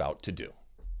as he is about to do.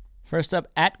 First up,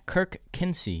 at Kirk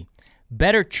Kinsey.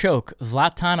 Better choke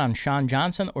Zlatan on Sean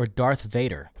Johnson or Darth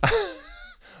Vader?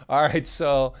 All right,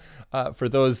 so for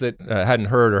those that hadn't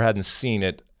heard or hadn't seen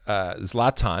it,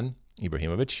 Zlatan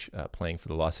Ibrahimovic playing for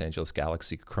the Los Angeles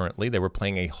Galaxy currently. They were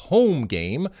playing a home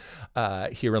game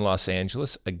here in Los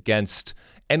Angeles against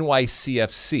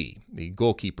NYCFC. The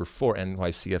goalkeeper for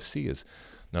NYCFC is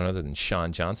none other than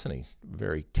Sean Johnson, a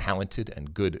very talented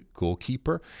and good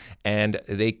goalkeeper. And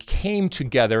they came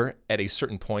together at a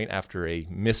certain point after a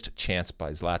missed chance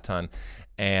by Zlatan.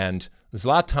 And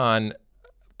Zlatan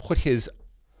put his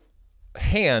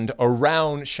hand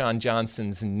around Sean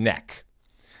Johnson's neck.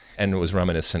 And it was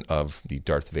reminiscent of the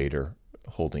Darth Vader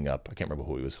holding up. I can't remember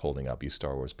who he was holding up. You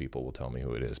Star Wars people will tell me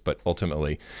who it is. But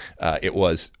ultimately, it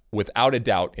was without a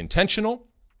doubt intentional.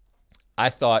 I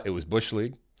thought it was Bush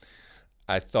League.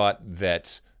 I thought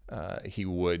that he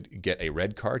would get a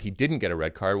red card. He didn't get a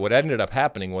red card. What ended up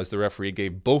happening was the referee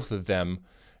gave both of them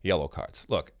yellow cards.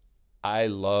 Look, I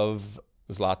love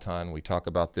Zlatan. We talk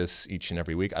about this each and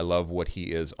every week. I love what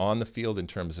he is on the field in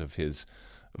terms of his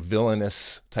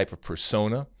villainous type of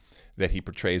persona that he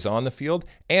portrays on the field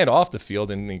and off the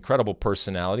field, and the incredible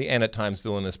personality and at times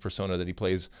villainous persona that he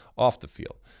plays off the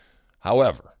field.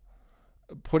 However,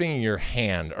 putting your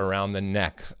hand around the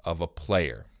neck of a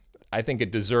player, I think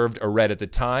it deserved a red at the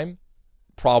time.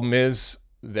 Problem is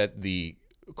that the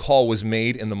call was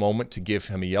made in the moment to give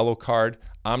him a yellow card.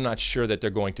 I'm not sure that they're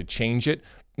going to change it,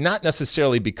 not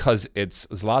necessarily because it's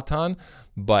Zlatan,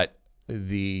 but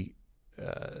the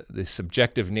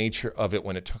subjective nature of it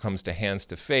when it comes to hands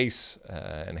to face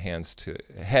and hands to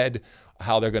head,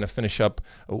 how they're going to finish up,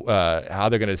 how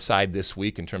they're going to decide this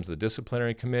week in terms of the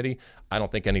disciplinary committee. I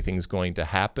don't think anything's going to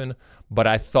happen, but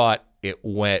I thought it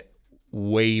went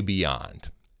way beyond,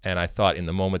 and I thought in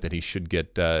the moment that he should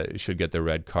get the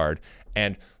red card,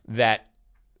 and that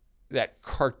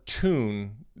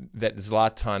cartoon that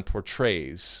Zlatan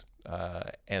portrays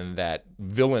and that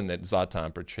villain that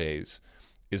Zlatan portrays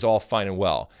is all fine and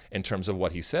well in terms of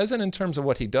what he says and in terms of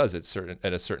what he does at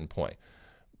a certain point.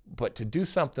 But to do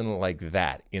something like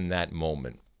that in that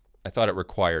moment, I thought it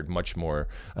required much more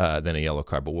than a yellow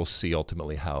card, but we'll see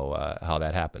ultimately how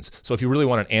that happens. So if you really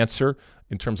want an answer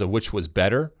in terms of which was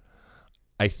better,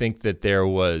 I think that there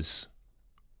was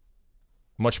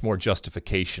much more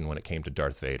justification when it came to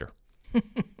Darth Vader.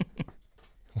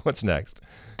 What's next?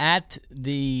 At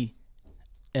the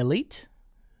Elite?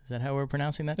 Is that how we're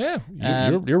pronouncing that? Yeah,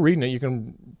 you're reading it. You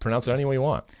can pronounce it any way you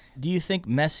want. Do you think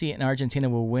Messi and Argentina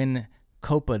will win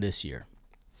Copa this year?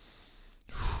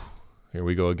 Here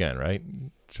we go again, right?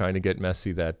 Trying to get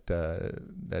Messi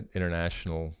that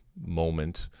international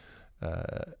moment.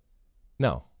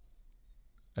 No.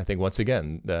 I think once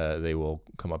again they will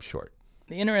come up short.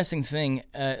 The interesting thing,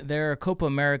 there are Copa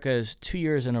Americas 2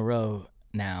 years in a row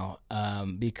now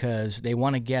because they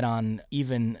want to get on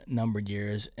even numbered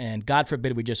years, and God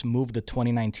forbid we just move the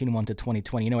 2019 one to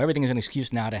 2020. You know, everything is an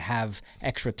excuse now to have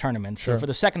extra tournaments. Sure. So for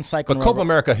the second cycle, but Copa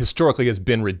America historically has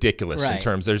been ridiculous in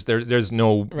terms. There's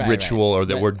no ritual or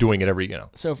that we're doing it every.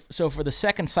 So for the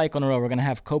second cycle in a row, we're going to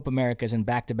have Copa Americas in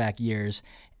back-to-back years.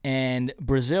 And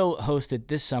Brazil hosted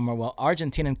this summer, while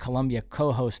Argentina and Colombia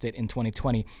co-hosted in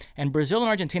 2020. And Brazil and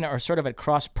Argentina are sort of at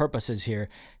cross purposes here.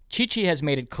 Chichi has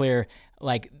made it clear,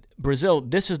 like, Brazil,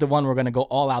 this is the one we're going to go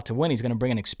all out to win. He's going to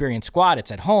bring an experienced squad.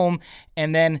 It's at home.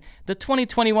 And then the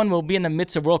 2021 will be in the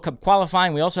midst of World Cup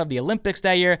qualifying. We also have the Olympics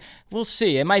that year. We'll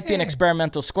see. It might be an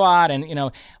experimental squad.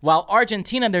 And, while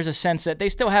Argentina, there's a sense that they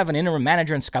still have an interim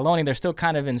manager in Scaloni. They're still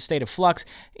kind of in a state of flux.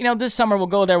 This summer we'll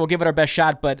go there. We'll give it our best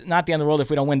shot, but not the end of the world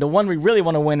if we don't win. The one we really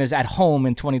want to win is at home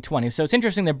in 2020. So it's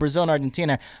interesting that Brazil and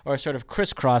Argentina are sort of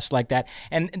crisscrossed like that.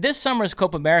 And this summer's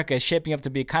Copa America is shaping up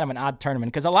to be kind of an odd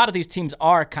tournament because a lot of these teams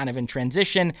are kind of in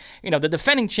transition. The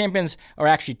defending champions are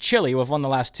actually Chile, who have won the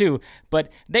last two, but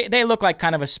they look like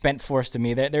kind of a spent force to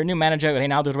me. Their new manager,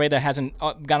 Reinaldo Rueda, hasn't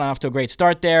gotten off to a great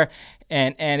start there.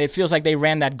 And it feels like they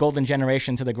ran that golden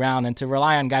generation to the ground, and to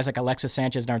rely on guys like Alexis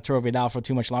Sanchez and Arturo Vidal for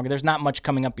too much longer, there's not much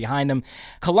coming up behind them.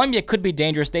 Colombia could be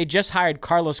dangerous. They just hired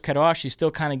Carlos Queiroz. He's still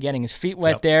kind of getting his feet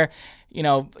wet there. You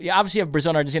obviously you have Brazil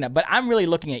and Argentina, but I'm really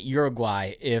looking at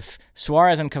Uruguay if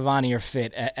Suarez and Cavani are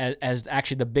fit as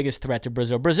actually the biggest threat to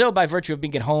Brazil. Brazil, by virtue of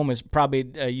being at home, is probably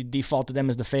you default to them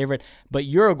as the favorite, but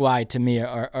Uruguay, to me,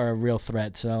 are a real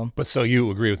threat. So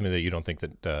you agree with me that you don't think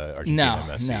that Argentina and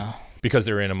Messi... No. Because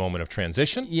they're in a moment of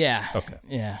transition? Yeah. Okay.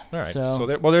 Yeah. All right. So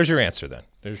there's your answer then.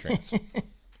 There's your answer.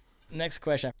 Next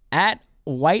question. At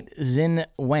White Zin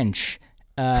Wench,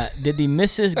 did the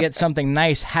missus get something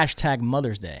nice? #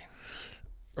 Mother's Day.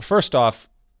 First off,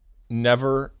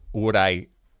 never would I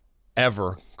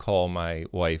ever call my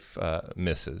wife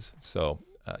Mrs. So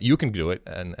you can do it,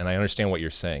 and I understand what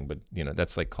you're saying, but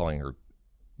that's like calling her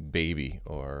baby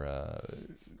or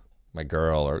my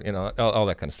girl or all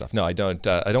that kind of stuff. No, I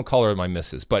don't call her my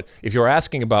missus. But if you're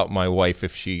asking about my wife,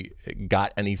 if she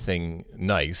got anything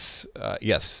nice,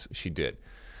 yes, she did.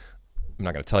 I'm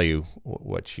not going to tell you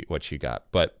what she got,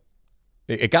 but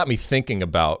it got me thinking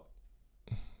about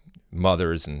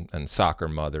mothers and soccer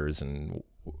mothers and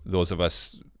those of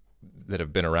us that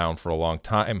have been around for a long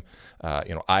time.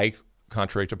 I,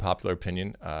 contrary to popular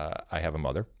opinion, I have a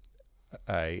mother.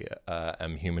 I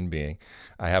am a human being.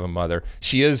 I have a mother.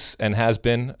 She is and has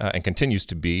been and continues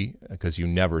to be, because you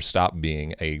never stop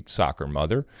being, a soccer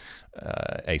mother,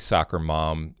 a soccer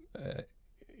mom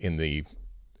in the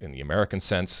American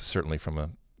sense, certainly from a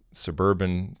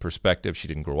suburban perspective. She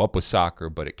didn't grow up with soccer,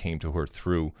 but it came to her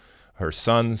through her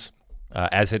sons,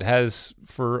 as it has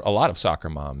for a lot of soccer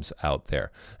moms out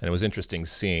there. And it was interesting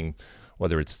seeing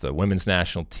whether it's the women's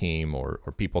national team or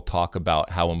people talk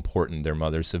about how important their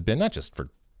mothers have been, not just for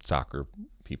soccer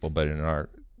people, but in our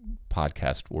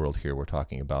podcast world here, we're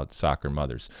talking about soccer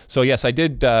mothers. So yes, I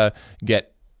did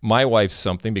get my wife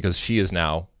something, because she is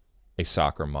now a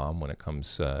soccer mom when it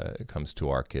comes to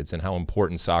our kids, and how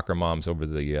important soccer moms over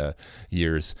the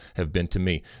years have been to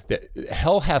me.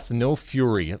 Hell hath no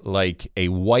fury like a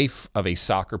wife of a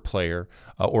soccer player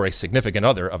or a significant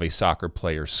other of a soccer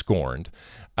player scorned.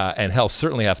 And hell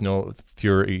certainly hath no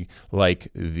fury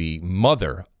like the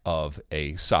mother of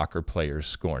a soccer player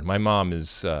scorned. My mom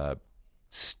is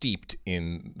steeped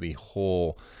in the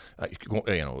whole,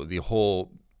 the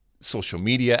whole social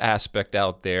media aspect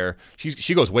out there.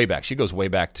 She goes way back. She goes way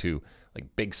back to like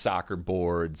big soccer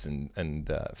boards and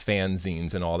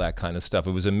fanzines and all that kind of stuff.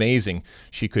 It was amazing.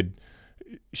 She could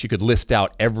list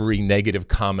out every negative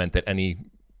comment that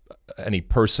any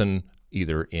person,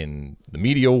 either in the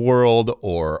media world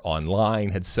or online,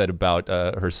 had said about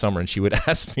her summer, and she would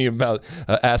ask me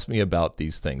about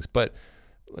these things. But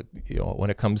when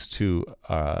it comes to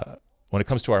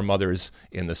our mothers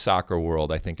in the soccer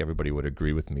world, I think everybody would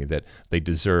agree with me that they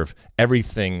deserve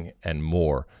everything and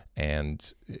more,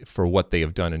 and for what they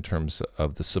have done in terms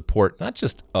of the support, not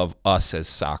just of us as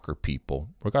soccer people,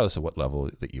 regardless of what level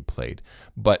that you played,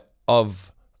 but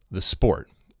of the sport.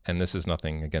 And this is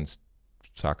nothing against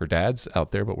soccer dads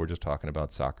out there, but we're just talking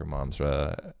about soccer moms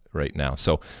right now.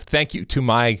 So thank you to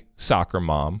my soccer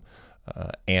mom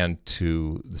and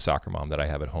to the soccer mom that I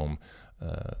have at home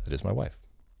that is my wife.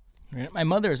 My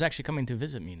mother is actually coming to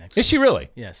visit me next week. Is she really?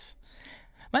 Yes.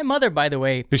 My mother, by the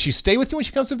way... Does she stay with you when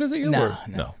she comes to visit you? No.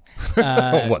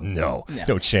 What? No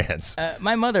chance.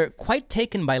 My mother, quite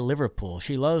taken by Liverpool.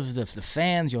 She loves the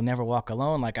fans. You'll never walk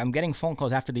alone. Like, I'm getting phone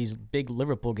calls after these big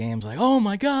Liverpool games like, oh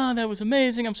my God, that was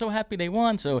amazing. I'm so happy they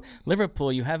won. So,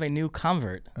 Liverpool, you have a new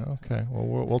convert. Okay.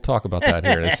 Well, we'll talk about that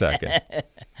here in a second.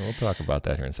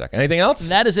 Anything else?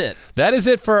 That is it. That is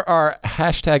it for our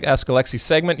 #AskAlexi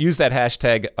segment. Use that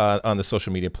hashtag on the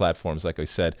social media platforms, like I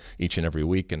said, each and every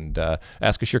week, and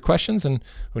ask us your questions. And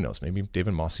who knows, maybe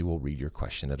David Mossy will read your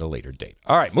question at a later date.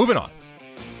 All right, moving on.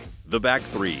 The Back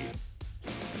Three.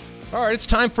 All right, it's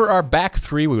time for our Back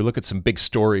Three, where we look at some big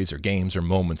stories or games or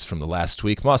moments from the last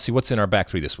week. Mossy, what's in our Back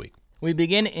Three this week? We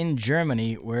begin in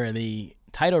Germany, where the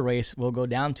title race will go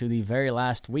down to the very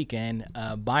last weekend.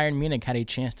 Bayern Munich had a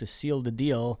chance to seal the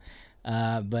deal,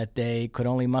 but they could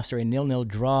only muster a 0-0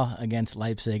 draw against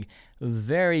Leipzig.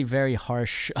 Very, very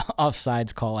harsh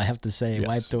offsides call, I have to say. Yes.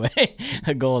 Wiped away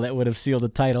a goal that would have sealed the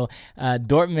title.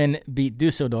 Dortmund beat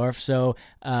Dusseldorf, so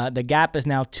the gap is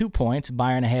now 2 points,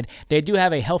 Bayern ahead. They do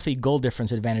have a healthy goal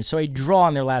difference advantage, so a draw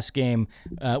in their last game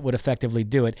would effectively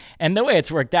do it. And the way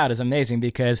it's worked out is amazing,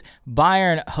 because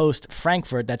Bayern host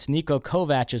Frankfurt, that's Niko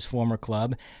Kovac's former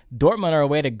club. Dortmund are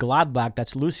away to Gladbach,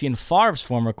 that's Lucien Favre's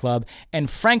former club. And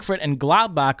Frankfurt and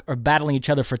Gladbach are battling each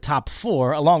other for top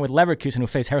 4, along with Leverkusen, who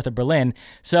face Hertha Berlin in.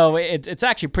 So it's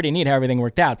actually pretty neat how everything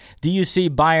worked out. Do you see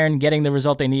Bayern getting the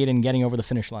result they need and getting over the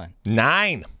finish line?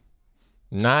 9.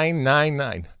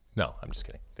 No, I'm just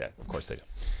kidding. Yeah, of course they do.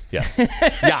 Yes.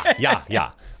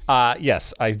 Yeah.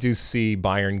 Yes, I do see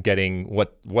Bayern getting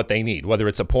what they need, whether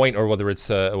it's a point or whether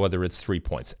it's 3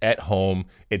 points. At home,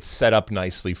 it's set up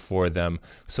nicely for them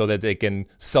so that they can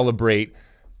celebrate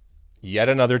yet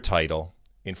another title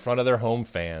in front of their home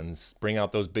fans, bring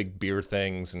out those big beer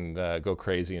things and go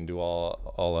crazy and do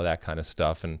all of that kind of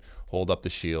stuff and hold up the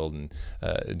shield and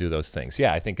do those things.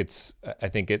 Yeah, I think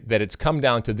that it's come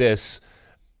down to this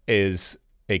is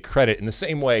a credit in the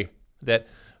same way that,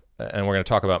 and we're going to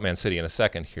talk about Man City in a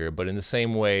second here, but in the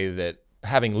same way that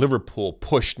having Liverpool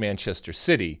pushed Manchester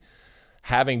City,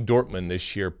 having Dortmund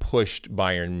this year pushed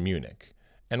Bayern Munich.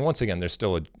 And once again, they're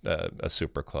still a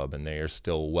super club, and they are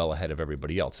still well ahead of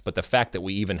everybody else. But the fact that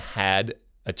we even had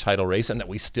a title race and that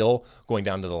we still, going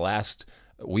down to the last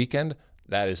weekend,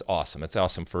 that is awesome. It's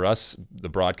awesome for us, the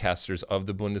broadcasters of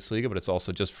the Bundesliga, but it's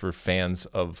also just for fans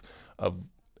of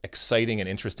exciting and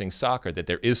interesting soccer, that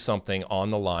there is something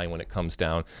on the line when it comes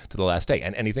down to the last day,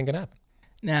 and anything can happen.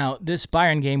 Now, this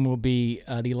Bayern game will be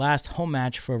the last home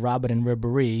match for Robben and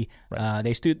Ribéry. Right.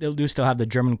 They'll still have the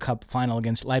German Cup final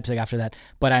against Leipzig after that,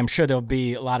 but I'm sure there'll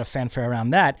be a lot of fanfare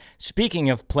around that. Speaking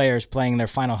of players playing their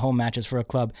final home matches for a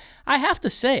club, I have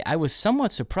to say I was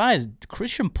somewhat surprised.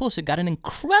 Christian Pulisic got an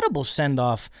incredible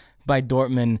send-off by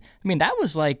Dortmund. I mean, that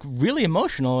was like really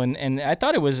emotional, and I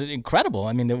thought it was incredible.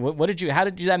 I mean, how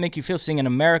did that make you feel seeing an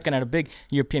American at a big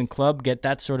European club get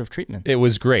that sort of treatment? It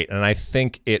was great, and I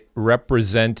think it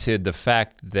represented the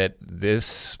fact that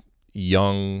this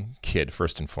young kid,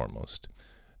 first and foremost,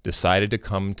 decided to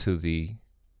come to this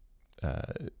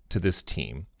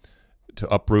team, to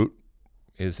uproot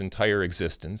his entire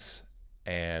existence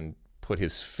and put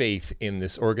his faith in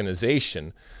this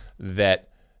organization that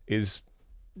is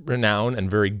renowned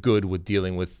and very good with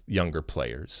dealing with younger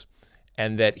players,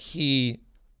 and that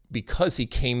because he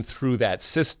came through that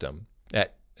system,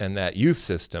 and that youth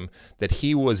system, that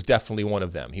he was definitely one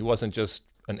of them. He wasn't just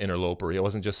an interloper. He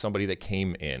wasn't just somebody that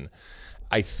came in.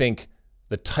 I think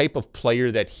the type of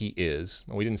player that he is,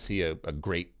 and we didn't see a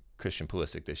great Christian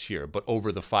Pulisic this year, but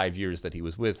over the 5 years that he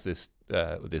was with this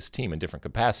team in different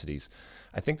capacities,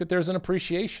 I think that there's an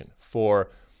appreciation for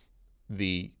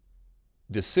the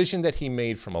decision that he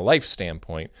made from a life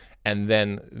standpoint, and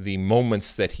then the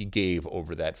moments that he gave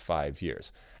over that 5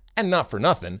 years. And not for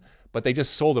nothing, but they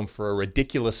just sold him for a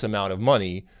ridiculous amount of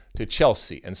money to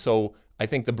Chelsea. And so I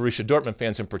think the Borussia Dortmund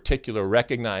fans in particular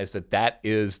recognize that that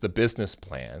is the business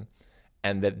plan,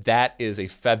 and that is a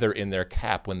feather in their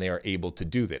cap when they are able to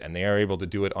do that, and they are able to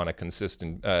do it on a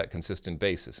consistent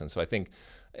basis. And so I think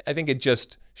it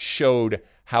just showed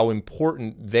how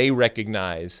important they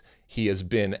recognize he has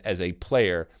been as a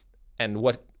player and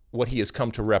what he has come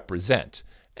to represent.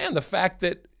 And the fact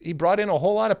that he brought in a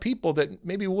whole lot of people that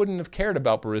maybe wouldn't have cared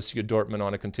about Borussia Dortmund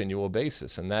on a continual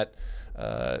basis. And that,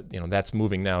 that's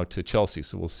moving now to Chelsea.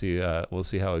 So we'll see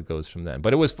how it goes from then.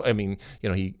 But it was,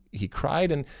 he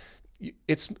cried, and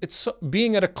it's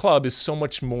being at a club is so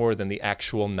much more than the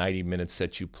actual 90 minutes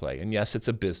that you play. And yes, it's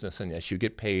a business, and yes, you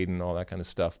get paid and all that kind of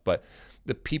stuff. But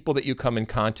the people that you come in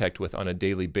contact with on a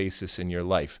daily basis in your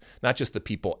life, not just the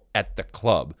people at the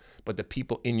club, but the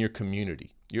people in your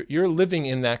community. You're living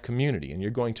in that community, and you're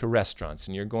going to restaurants,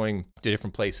 and you're going to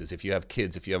different places. If you have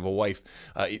kids, if you have a wife,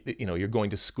 you're going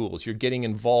to schools. You're getting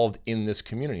involved in this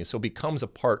community. So it becomes a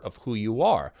part of who you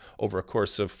are over a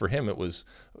course of, for him, it was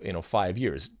 5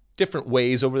 years. Different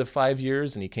ways over the 5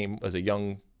 years, and he came as a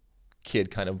young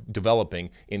kid kind of developing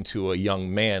into a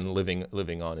young man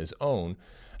living on his own.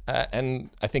 And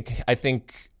I think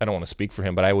I don't want to speak for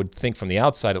him, but I would think from the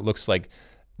outside it looks like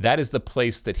that is the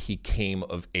place that he came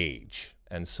of age.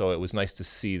 And so it was nice to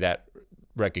see that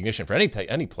recognition for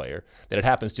any player. That it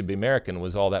happens to be American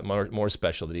was all that more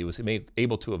special, that he was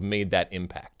able to have made that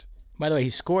impact. By the way,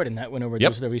 he scored in that win over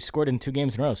Düsseldorf. He scored in 2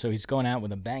 games in a row, so he's going out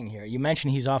with a bang here. You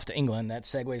mentioned he's off to England. That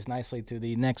segues nicely to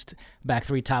the next back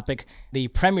three topic. The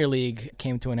Premier League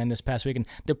came to an end this past weekend.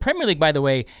 The Premier League, by the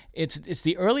way, it's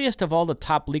the earliest of all the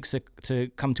top leagues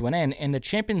to come to an end, and the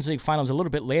Champions League final is a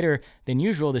little bit later than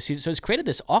usual this season. So it's created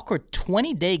this awkward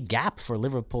 20-day gap for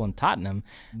Liverpool and Tottenham,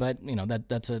 but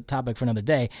that's a topic for another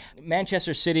day.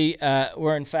 Manchester City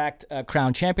were, in fact,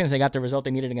 crowned champions. They got the result they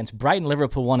needed against Brighton.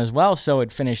 Liverpool won as well, so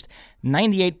it finished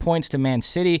 98 points to Man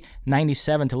City,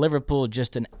 97 to Liverpool.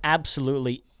 Just an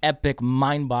absolutely epic,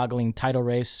 mind-boggling title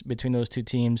race between those two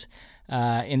teams.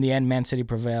 In the end, Man City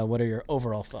prevailed. What are your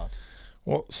overall thoughts?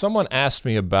 Well, someone asked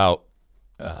me about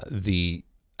we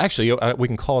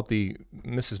can call it the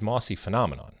Mrs. Mossy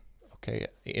phenomenon. okay,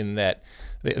 in that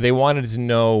they wanted to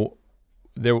know,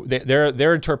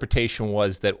 their interpretation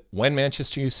was that when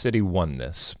Manchester City won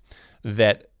this,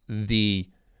 that the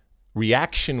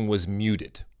reaction was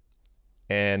muted,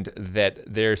 and that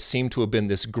there seemed to have been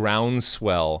this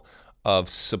groundswell of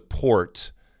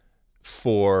support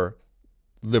for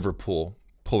Liverpool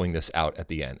pulling this out at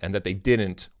the end, and that they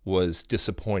didn't was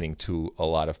disappointing to a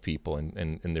lot of people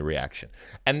in the reaction.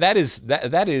 And that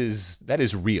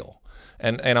is real.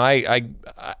 And I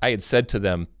had said to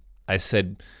them, I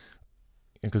said,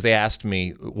 because they asked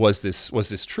me, was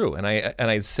this true? And I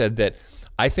had said that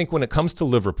I think when it comes to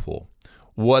Liverpool,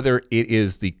 whether it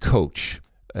is the coach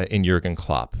in Jurgen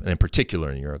Klopp, and in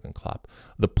particular in Jurgen Klopp,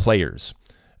 the players,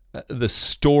 the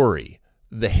story,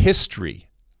 the history,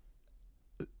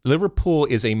 Liverpool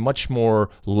is a much more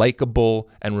likable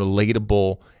and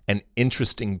relatable and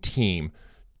interesting team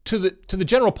to the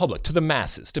general public, to the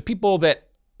masses, to people that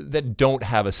don't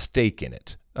have a stake in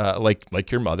it,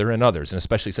 like your mother and others, and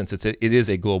especially since it is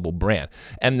a global brand.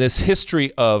 And this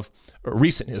history of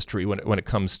recent history, when it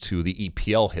comes to the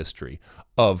EPL history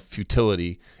of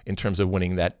futility in terms of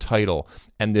winning that title,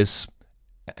 and this,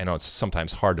 I know it's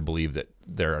sometimes hard to believe that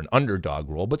they're an underdog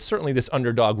role, but certainly this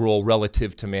underdog role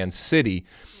relative to Man City,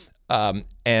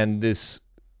 and this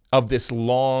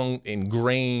long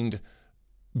ingrained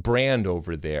brand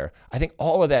over there. I think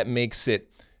all of that makes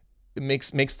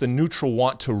the neutral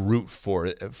want to root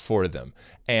for them.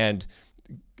 And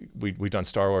we've done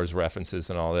Star Wars references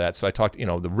and all of that. So I talked,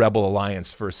 the Rebel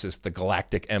Alliance versus the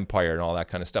Galactic Empire and all that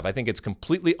kind of stuff. I think it's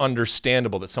completely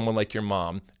understandable that someone like your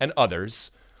mom and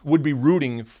others would be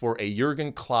rooting for a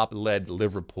Jurgen Klopp-led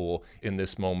Liverpool in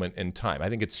this moment in time. I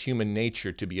think it's human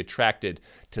nature to be attracted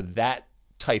to that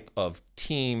type of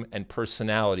team and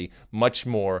personality much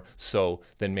more so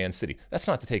than Man City. That's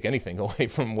not to take anything away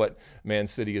from what Man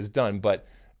City has done, but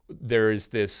there is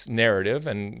this narrative,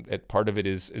 and part of it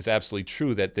is absolutely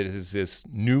true, that there is this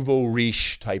nouveau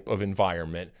riche type of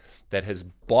environment that has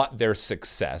bought their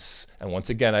success. And once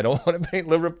again, I don't want to paint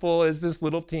Liverpool as this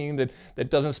little team that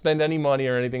doesn't spend any money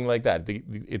or anything like that.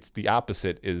 It's the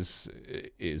opposite is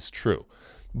true.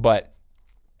 But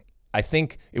I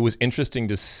think it was interesting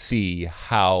to see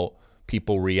how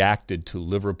people reacted to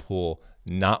Liverpool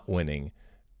not winning.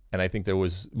 And I think there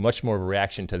was much more of a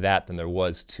reaction to that than there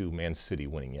was to Man City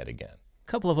winning yet again.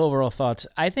 Couple of overall thoughts.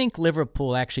 I think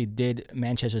Liverpool actually did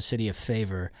Manchester City a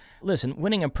favor. Listen,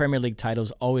 winning a Premier League title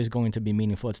is always going to be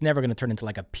meaningful. It's never going to turn into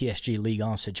like a PSG Ligue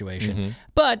 1 situation. Mm-hmm.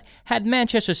 But had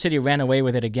Manchester City ran away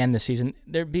with it again this season,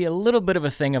 there'd be a little bit of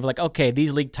a thing of like, okay,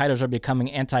 these league titles are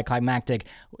becoming anticlimactic.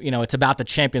 It's about the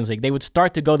Champions League. They would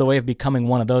start to go the way of becoming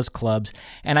one of those clubs.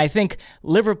 And I think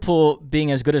Liverpool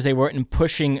being as good as they were and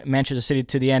pushing Manchester City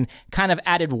to the end kind of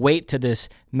added weight to this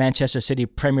Manchester City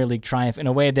Premier League triumph in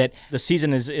a way that the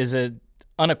season is a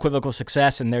unequivocal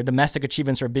success, and their domestic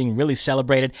achievements are being really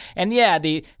celebrated. And yeah,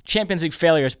 the Champions League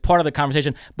failure is part of the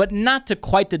conversation, but not to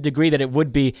quite the degree that it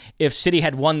would be if City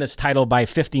had won this title by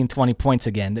 15, 20 points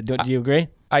again. Do you agree?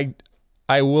 I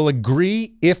will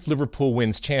agree if Liverpool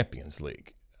wins Champions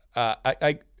League.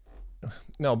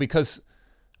 No, because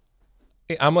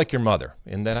I'm like your mother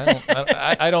in that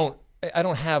I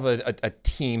don't have a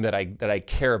team that I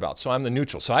care about, so I'm the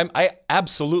neutral. So I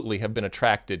absolutely have been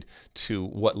attracted to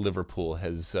what Liverpool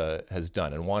has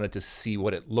done and wanted to see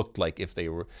what it looked like if they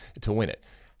were to win it.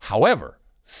 However,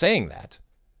 saying that,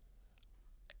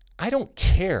 I don't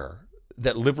care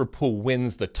that Liverpool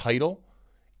wins the title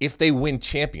if they win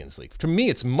Champions League. To me,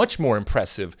 it's much more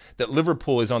impressive that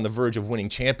Liverpool is on the verge of winning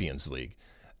Champions League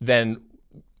than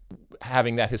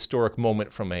having that historic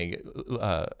moment from a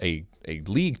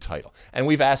league title. And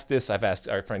we've asked this, I've asked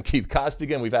our friend Keith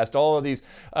Costigan, we've asked all of these,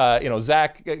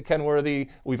 Zach Kenworthy,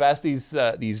 we've asked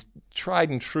these tried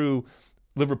and true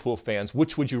Liverpool fans,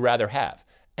 which would you rather have?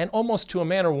 And almost to a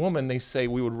man or woman, they say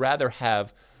we would rather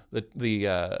have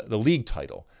the league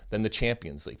title than the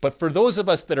Champions League. But for those of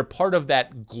us that are part of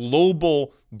that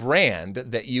global brand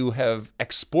that you have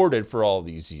exported for all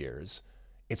these years,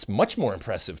 it's much more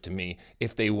impressive to me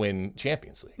if they win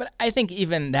Champions League. But I think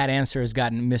even that answer has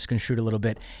gotten misconstrued a little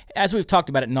bit. As we've talked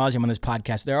about ad nauseum on this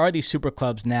podcast, there are these super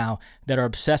clubs now that are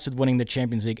obsessed with winning the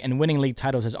Champions League, and winning league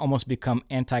titles has almost become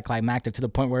anticlimactic to the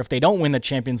point where if they don't win the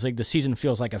Champions League, the season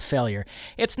feels like a failure.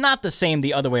 It's not the same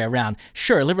the other way around.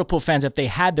 Sure, Liverpool fans, if they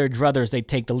had their druthers, they'd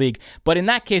take the league. But in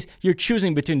that case, you're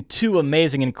choosing between two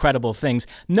amazing, incredible things.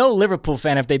 No Liverpool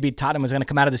fan, if they beat Tottenham, is going to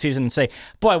come out of the season and say,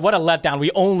 boy, what a letdown.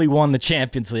 We only won the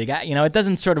Champions League. It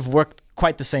doesn't sort of work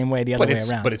quite the same way the other way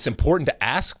around. But it's important to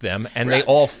ask them, and they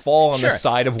all fall on the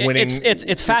side of winning.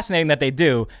 It's fascinating that they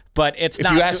do, but it's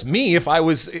not. If you ask me, if I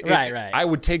was, right. I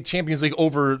would take Champions League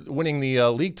over winning the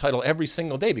league title every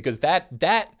single day, because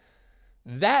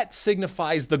that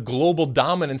signifies the global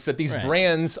dominance that these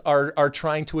brands are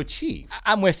trying to achieve.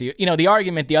 I'm with you. The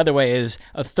argument the other way is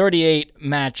a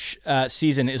 38-match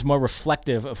season is more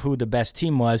reflective of who the best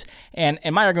team was. And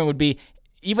my argument would be,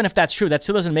 even if that's true, that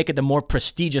still doesn't make it the more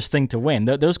prestigious thing to win.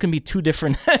 Those can be two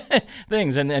different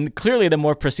things. And clearly the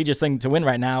more prestigious thing to win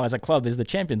right now as a club is the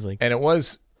Champions League.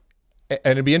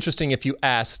 And it'd be interesting if you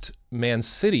asked Man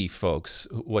City folks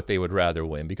what they would rather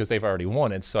win, because they've already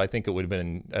won it. So I think it would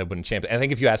have been champion. I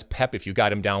think if you asked Pep, if you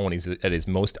got him down when he's at his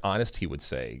most honest, he would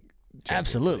say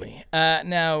absolutely.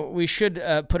 Now we should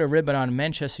put a ribbon on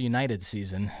Manchester United's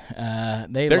season.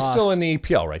 They're still in the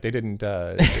EPL, right? They didn't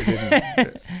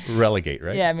relegate,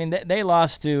 right? Yeah, I mean they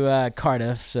lost to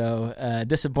Cardiff, so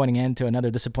disappointing end to another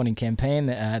disappointing campaign.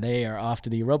 They are off to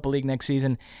the Europa League next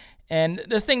season. And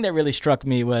the thing that really struck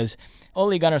me was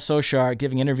Ole Gunnar Solskjaer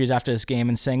giving interviews after this game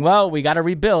and saying, well, we got to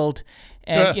rebuild.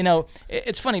 And,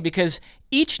 it's funny because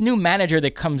each new manager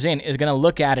that comes in is going to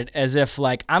look at it as if,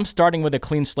 like, I'm starting with a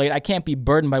clean slate. I can't be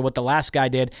burdened by what the last guy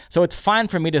did. So it's fine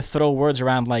for me to throw words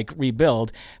around like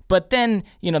rebuild. But then,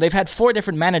 they've had 4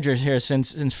 different managers here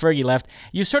since Fergie left.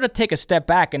 You sort of take a step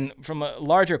back, and from a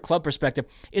larger club perspective,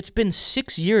 it's been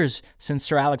 6 years since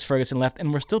Sir Alex Ferguson left,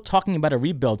 and we're still talking about a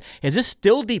rebuild. Is this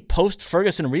still the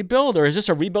post-Ferguson rebuild, or is this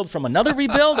a rebuild from another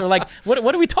rebuild? Or, like,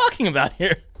 what are we talking about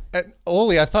here?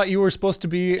 Ole, I thought you were supposed to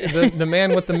be the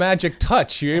man with the magic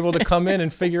touch. You're able to come in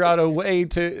and figure out a way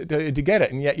to get it,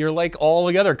 and yet you're like all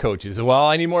the other coaches. Well,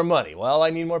 I need more money. Well, I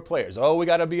need more players. Oh, we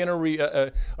got to be in a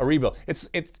rebuild.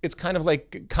 It's kind of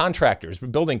like contractors,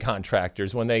 building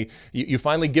contractors, when you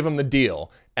finally give them the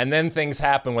deal, and then things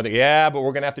happen where but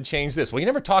we're going to have to change this. Well, you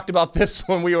never talked about this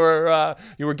when you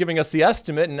were giving us the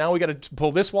estimate, and now we got to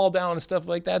pull this wall down and stuff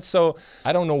like that. So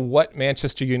I don't know what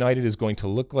Manchester United is going to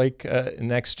look like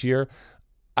next year.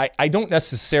 I don't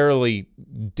necessarily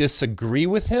disagree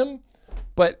with him,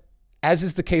 but as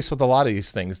is the case with a lot of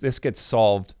these things, this gets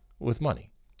solved with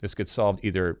money. This gets solved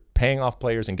either paying off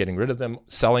players and getting rid of them,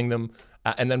 selling them,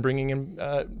 and then bringing in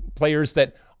players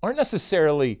that aren't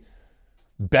necessarily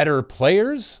better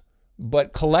players,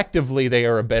 but collectively they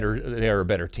are a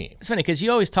better team. It's funny because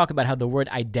you always talk about how the word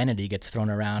identity gets thrown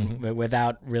around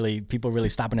without people really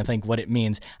stopping to think what it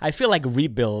means. I feel like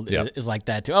rebuild is like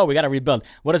that too. Oh, we got to rebuild.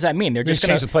 What does that mean? They're just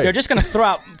going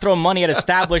to throw money at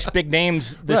established big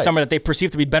names this summer that they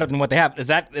perceive to be better than what they have. Is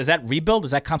that rebuild?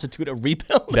 Does that constitute a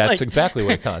rebuild? That's exactly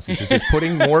what it constitutes. It's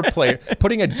putting more players,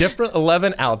 putting a different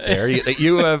 11 out there that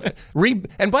you have.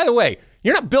 And by the way,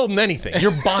 you're not building anything.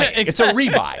 You're buying. Exactly. It's a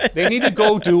rebuy. They need to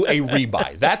go do a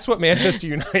rebuy. That's what Manchester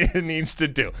United needs to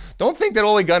do. Don't think that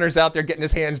Ole Gunnar's out there getting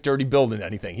his hands dirty building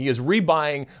anything. He is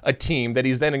rebuying a team that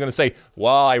he's then going to say,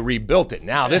 well, I rebuilt it.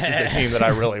 Now this is the team that I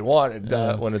really wanted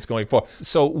when it's going forward.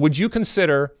 So would you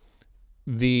consider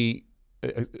the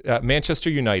Manchester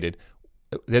United,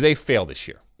 did they fail this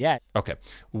year? Yeah. Okay.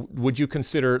 Would you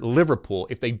consider Liverpool,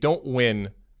 if they don't win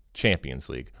Champions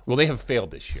League, will they have failed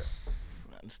this year?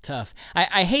 It's tough.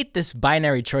 I hate this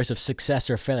binary choice of success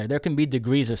or failure. There can be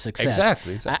degrees of success.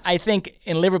 Exactly. I think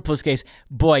in Liverpool's case,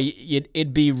 boy,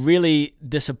 it'd be really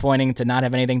disappointing to not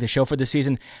have anything to show for the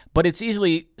season, but it's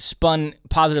easily spun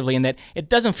positively in that it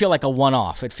doesn't feel like a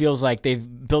one-off. It feels like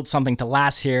they've built something to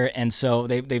last here, and so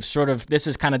they've sort of, this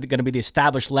is kind of going to be the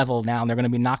established level now, and they're going to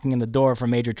be knocking in the door for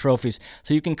major trophies.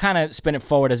 So you can kind of spin it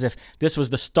forward as if this was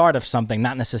the start of something,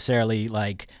 not necessarily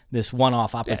like this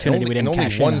one-off opportunity we didn't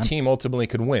cash in on. Only one team ultimately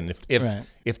could win.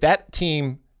 If that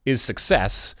team is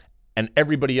success and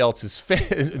everybody else is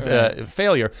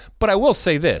failure. But I will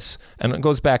say this, and it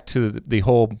goes back to the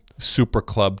whole super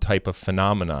club type of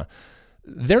phenomena.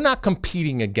 They're not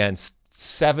competing against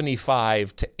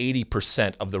 75 to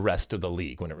 80% of the rest of the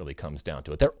league when it really comes down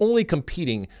to it. They're only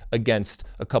competing against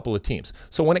a couple of teams.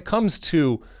 So when it comes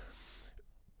to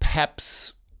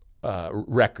Pep's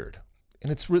record,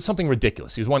 and it's something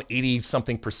ridiculous. He's won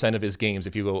 80-something% of his games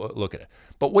if you go look at it.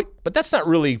 But that's not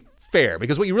really fair,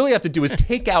 because what you really have to do is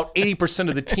take out 80%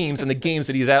 of the teams and the games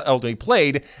that he's ultimately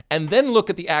played, and then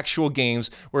look at the actual games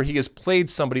where he has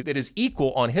played somebody that is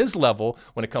equal on his level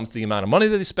when it comes to the amount of money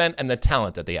that they spend and the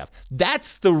talent that they have.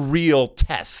 That's the real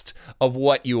test of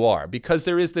what you are, because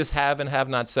there is this have and have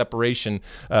not separation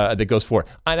that goes forward.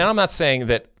 And I'm not saying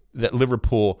that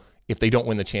Liverpool, if they don't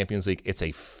win the Champions League, it's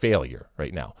a failure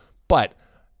right now. But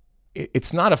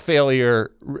it's not a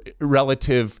failure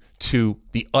relative to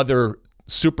the other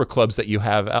super clubs that you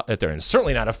have out there, and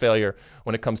certainly not a failure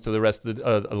when it comes to the rest of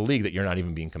the league that you're not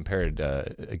even being compared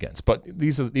against. But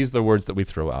these are the words that we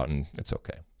throw out, and it's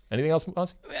okay. Anything else,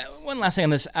 Ozzy? One last thing on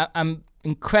this. I'm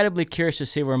incredibly curious to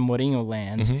see where Mourinho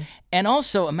lands. And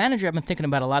also, a manager I've been thinking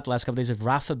about a lot the last couple of days is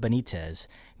Rafa Benitez,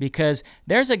 because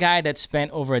there's a guy that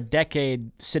spent over a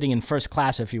decade sitting in first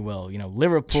class, if you will,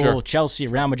 Liverpool, Chelsea,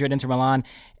 Real Madrid, Inter Milan,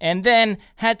 and then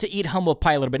had to eat humble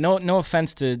pie a little bit. No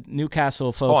offense to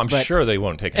Newcastle folks. Oh, I'm sure they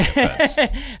won't take any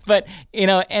offense. But,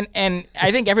 and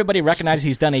I think everybody recognizes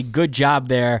he's done a good job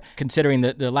there considering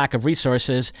the lack of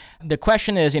resources. The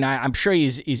question is, I'm sure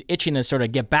he's itching to sort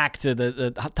of get back to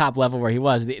the top level where he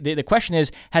was. The question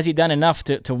is, has he done enough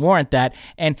to warrant that?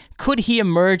 And could he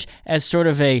emerge as sort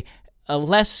of a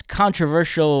less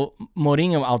controversial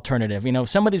Mourinho alternative?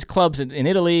 Some of these clubs in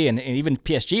Italy and even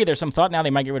PSG, there's some thought now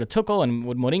they might get rid of Tuchel, and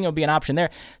would Mourinho be an option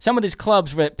there? Some of these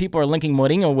clubs that people are linking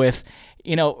Mourinho with,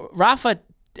 Rafa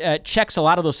checks a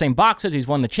lot of those same boxes. He's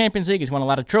won the Champions League. He's won a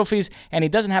lot of trophies, and he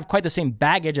doesn't have quite the same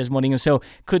baggage as Mourinho. So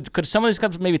could some of these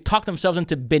clubs maybe talk themselves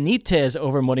into Benitez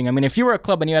over Mourinho? I mean, if you were a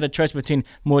club and you had a choice between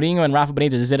Mourinho and Rafa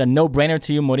Benitez, is it a no-brainer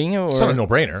to you, Mourinho? Or? It's not a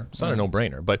no-brainer. It's not a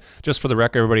no-brainer. But just for the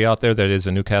record, everybody out there that is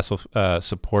a Newcastle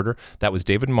supporter, that was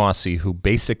David Mossy who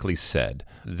basically said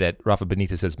that Rafa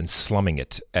Benitez has been slumming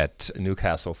it at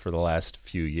Newcastle for the last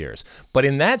few years. But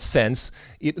in that sense,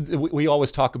 we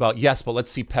always talk about, yes, but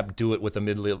let's see Pep do it with a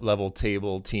mid-level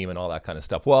table team and all that kind of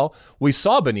stuff. Well, we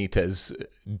saw Benitez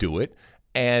do it,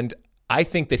 and I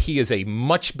think that he is a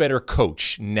much better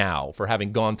coach now for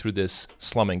having gone through this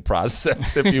slumming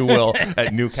process, if you will,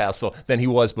 at Newcastle than he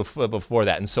was before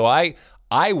that. And so I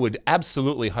would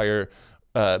absolutely hire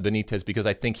Benitez, because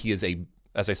I think he is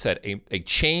as I said, a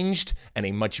changed and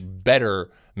a much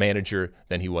better manager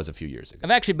than he was a few years ago.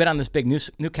 I've actually been on this big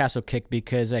Newcastle kick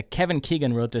because Kevin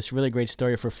Keegan wrote this really great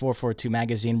story for 442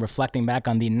 magazine reflecting back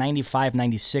on the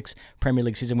 95-96 Premier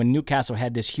League season when Newcastle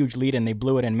had this huge lead and they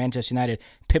blew it and Manchester United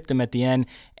pipped them at the end.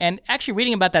 And actually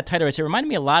reading about that title race, it reminded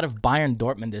me a lot of Bayern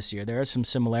Dortmund this year. There are some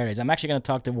similarities. I'm actually going to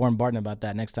talk to Warren Barton about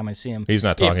that next time I see him. He's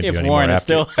not talking to you anymore Warren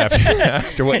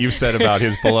after what you've said about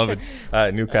his beloved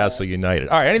Newcastle United.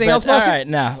 All right, anything else, Mossy? All right,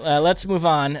 now let's move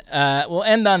on. We'll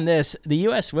end on this. The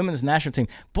U.S. women's national team.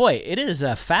 Boy, it is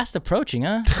fast approaching,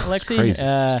 huh, Alexi? Crazy.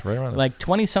 Right like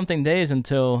 20-something days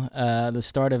until the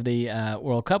start of the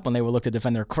World Cup when they will look to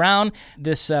defend their crown.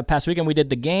 This past weekend we did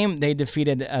the game. They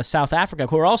defeated South Africa,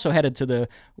 who are also headed to the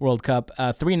World Cup,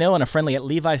 3-0 in a friendly at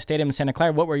Levi Stadium in Santa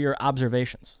Clara. What were your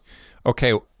observations?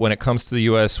 Okay, when it comes to the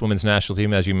U.S. women's national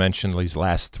team, as you mentioned, these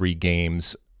last three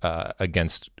games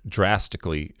against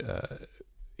drastically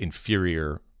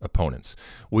inferior opponents.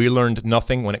 We learned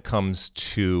nothing when it comes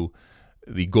to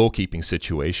the goalkeeping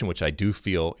situation, which I do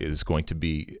feel is going to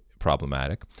be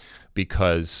problematic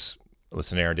because,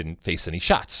 listen, Aaron didn't face any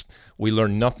shots. We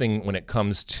learned nothing when it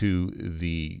comes to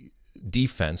the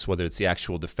defense, whether it's the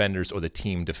actual defenders or the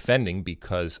team defending,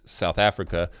 because South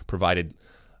Africa provided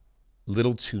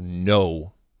little to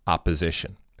no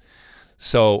opposition.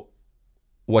 So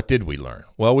what did we learn?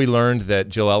 Well, we learned that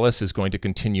Jill Ellis is going to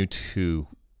continue to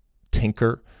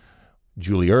tinker.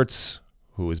 Julie Ertz,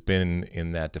 who has been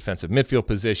in that defensive midfield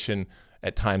position,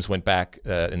 at times went back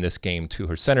in this game to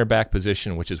her center back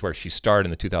position, which is where she started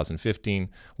in the 2015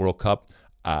 World Cup.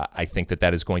 I think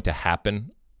that is going to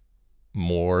happen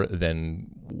more than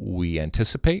we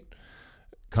anticipate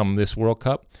come this World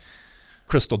Cup.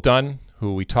 Crystal Dunn,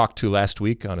 who we talked to last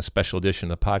week on a special edition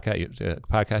of the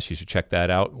podcast, you should check that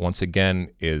out. Once again,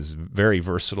 is very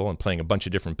versatile and playing a bunch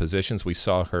of different positions. We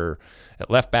saw her at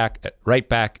left back, at right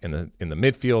back, in the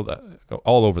midfield,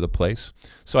 all over the place.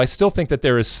 So I still think that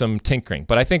there is some tinkering.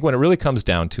 But I think what it really comes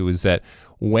down to is that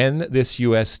when this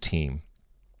U.S. team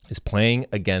is playing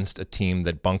against a team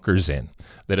that bunkers in,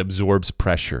 that absorbs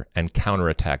pressure and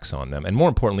counterattacks on them, and more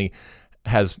importantly,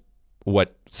 has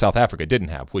what South Africa didn't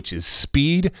have, which is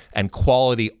speed and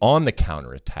quality on the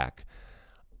counterattack.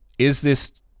 Is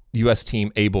this U.S.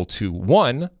 team able to,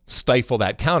 one, stifle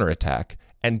that counterattack,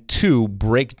 and two,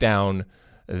 break down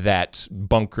that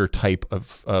bunker type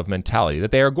of mentality that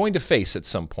they are going to face at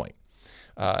some point,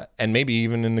 and maybe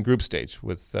even in the group stage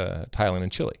with Thailand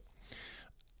and Chile?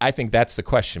 I think that's the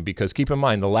question, because keep in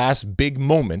mind, the last big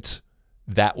moment,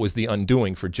 that was the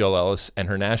undoing for Jill Ellis and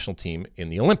her national team in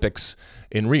the Olympics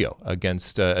in Rio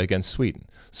against Sweden.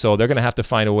 So they're going to have to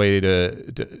find a way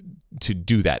to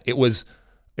do that. It was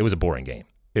a boring game.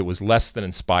 It was less than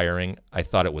inspiring. I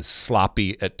thought it was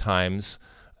sloppy at times.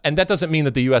 And that doesn't mean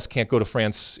that the U.S. can't go to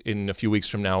France in a few weeks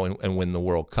from now and win the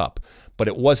World Cup. But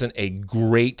it wasn't a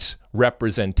great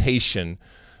representation,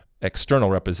 external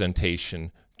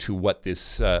representation, to what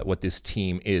this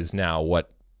team is now,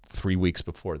 what 3 weeks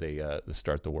before they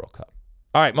start the World Cup.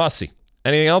 All right, Mossy,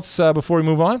 anything else before we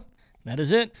move on? That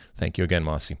is it. Thank you again,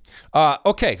 Mossy.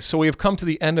 Okay, so we have come to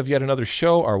the end of yet another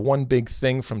show, our one big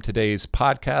thing from today's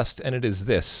podcast, and it is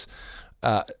this.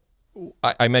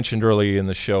 I mentioned earlier in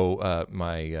the show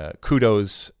my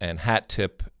kudos and hat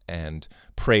tip and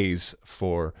praise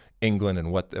for England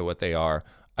and what they are.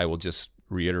 I will just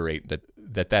reiterate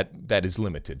that is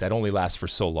limited. That only lasts for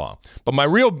so long. But my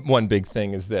real one big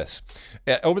thing is this.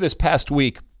 Over this past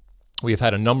week, we have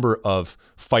had a number of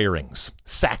firings,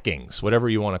 sackings, whatever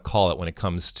you want to call it when it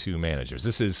comes to managers.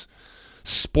 This is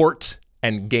sport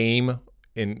and game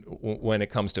when it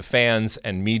comes to fans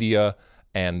and media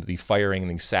and the firing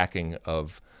and the sacking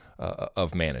of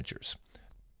managers.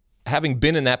 Having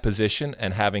been in that position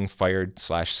and having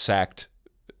fired/sacked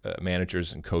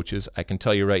managers and coaches, I can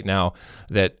tell you right now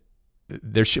that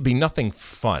there should be nothing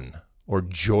fun or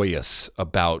joyous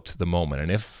about the moment.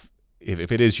 And if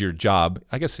it is your job,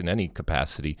 I guess in any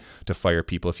capacity, to fire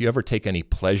people, if you ever take any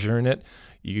pleasure in it,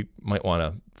 you might want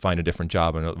to find a different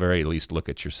job and at the very least look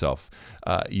at yourself.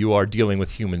 You are dealing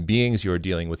with human beings. You are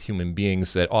dealing with human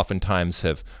beings that oftentimes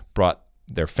have brought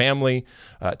their family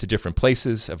to different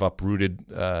places, have uprooted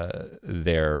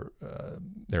their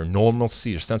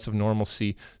normalcy, their sense of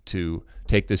normalcy to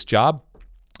take this job,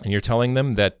 and you're telling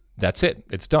them that that's it,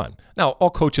 it's done. Now,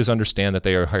 all coaches understand that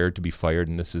they are hired to be fired,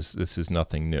 and this is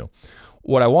nothing new.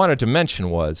 What I wanted to mention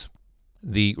was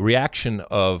the reaction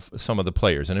of some of the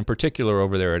players, and in particular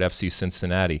over there at FC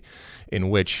Cincinnati, in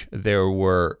which there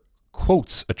were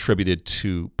quotes attributed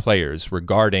to players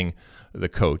regarding the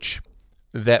coach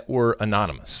that were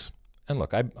anonymous. And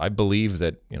look, I believe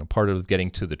that part of getting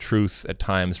to the truth at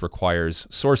times requires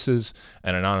sources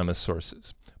and anonymous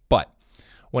sources. But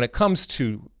when it comes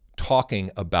to talking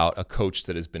about a coach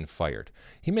that has been fired,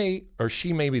 he may or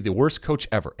she may be the worst coach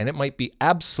ever, and it might be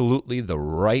absolutely the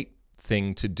right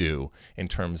thing to do in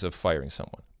terms of firing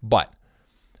someone. But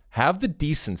have the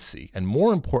decency, and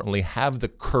more importantly, have the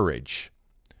courage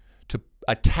to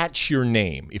attach your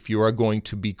name if you are going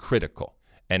to be critical.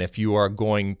 And if you are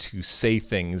going to say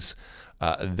things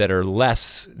that are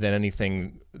less than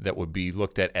anything that would be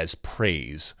looked at as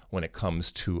praise when it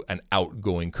comes to an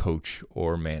outgoing coach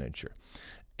or manager,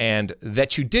 and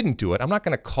that you didn't do it, I'm not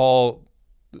going to call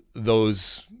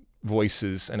those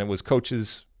voices, and it was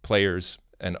coaches, players,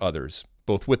 and others,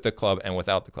 both with the club and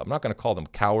without the club. I'm not going to call them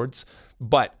cowards,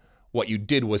 but what you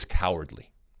did was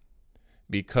cowardly.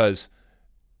 Because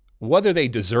whether they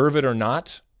deserve it or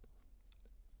not,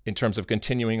 in terms of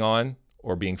continuing on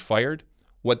or being fired,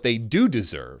 what they do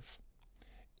deserve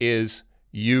is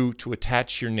you to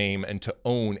attach your name and to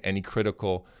own any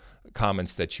critical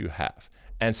comments that you have.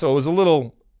 And so it was a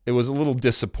little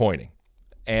disappointing.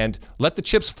 And let the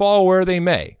chips fall where they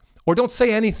may, or don't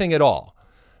say anything at all.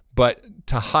 But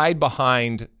to hide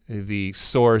behind the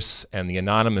source and the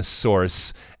anonymous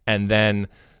source, and then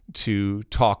to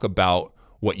talk about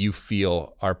what you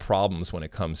feel are problems when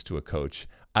it comes to a coach,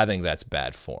 I think that's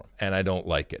bad form, and I don't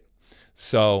like it.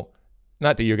 So,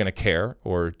 not that you're going to care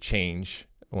or change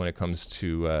when it comes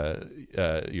to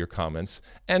your comments,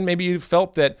 and maybe you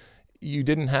felt that you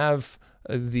didn't have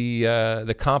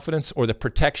the confidence or the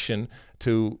protection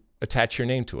to attach your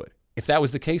name to it. If that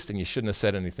was the case, then you shouldn't have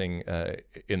said anything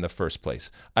in the first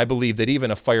place. I believe that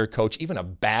even a fired coach, even a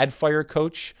bad fire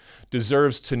coach,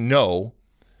 deserves to know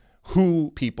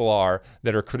who people are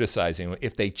that are criticizing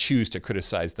if they choose to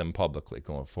criticize them publicly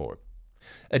going forward.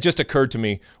 It just occurred to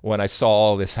me when I saw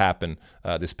all this happen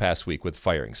this past week with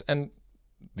firings. And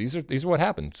these are what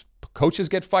happens. Coaches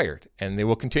get fired, and they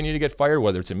will continue to get fired,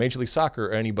 whether it's in Major League Soccer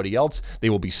or anybody else. They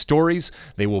will be stories.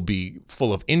 They will be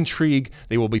full of intrigue.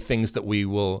 They will be things that we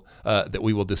will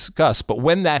discuss. But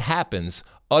when that happens,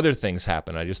 other things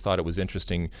happen. I just thought it was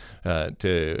interesting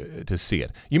to see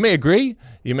it. You may agree.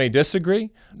 You may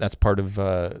disagree. That's part of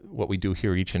what we do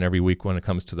here each and every week when it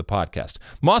comes to the podcast.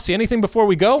 Mossy, anything before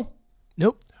we go?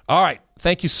 Nope. All right.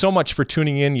 Thank you so much for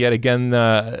tuning in yet again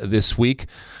this week.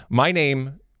 My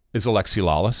name is Alexi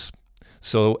Lawless.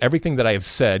 So everything that I have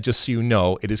said, just so you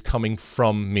know, it is coming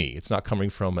from me. It's not coming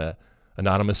from an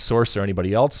anonymous source or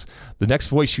anybody else. The next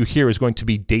voice you hear is going to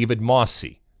be David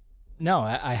Mossy. No,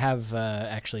 I have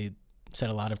actually said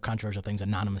a lot of controversial things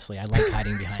anonymously. I like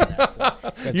hiding behind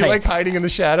that. So, you like hiding in the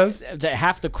shadows?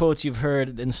 Half the quotes you've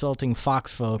heard insulting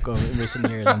Fox folk over recent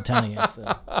years, I'm telling you.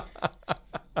 So.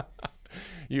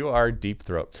 You are deep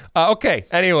throat. Okay,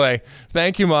 anyway,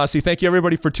 thank you, Mossy. Thank you,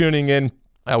 everybody, for tuning in.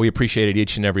 We appreciate it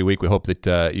each and every week. We hope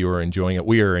that you are enjoying it.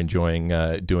 We are enjoying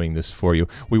doing this for you.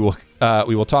 We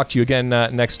will talk to you again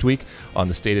next week on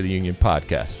the State of the Union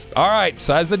podcast. All right,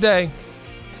 size the day.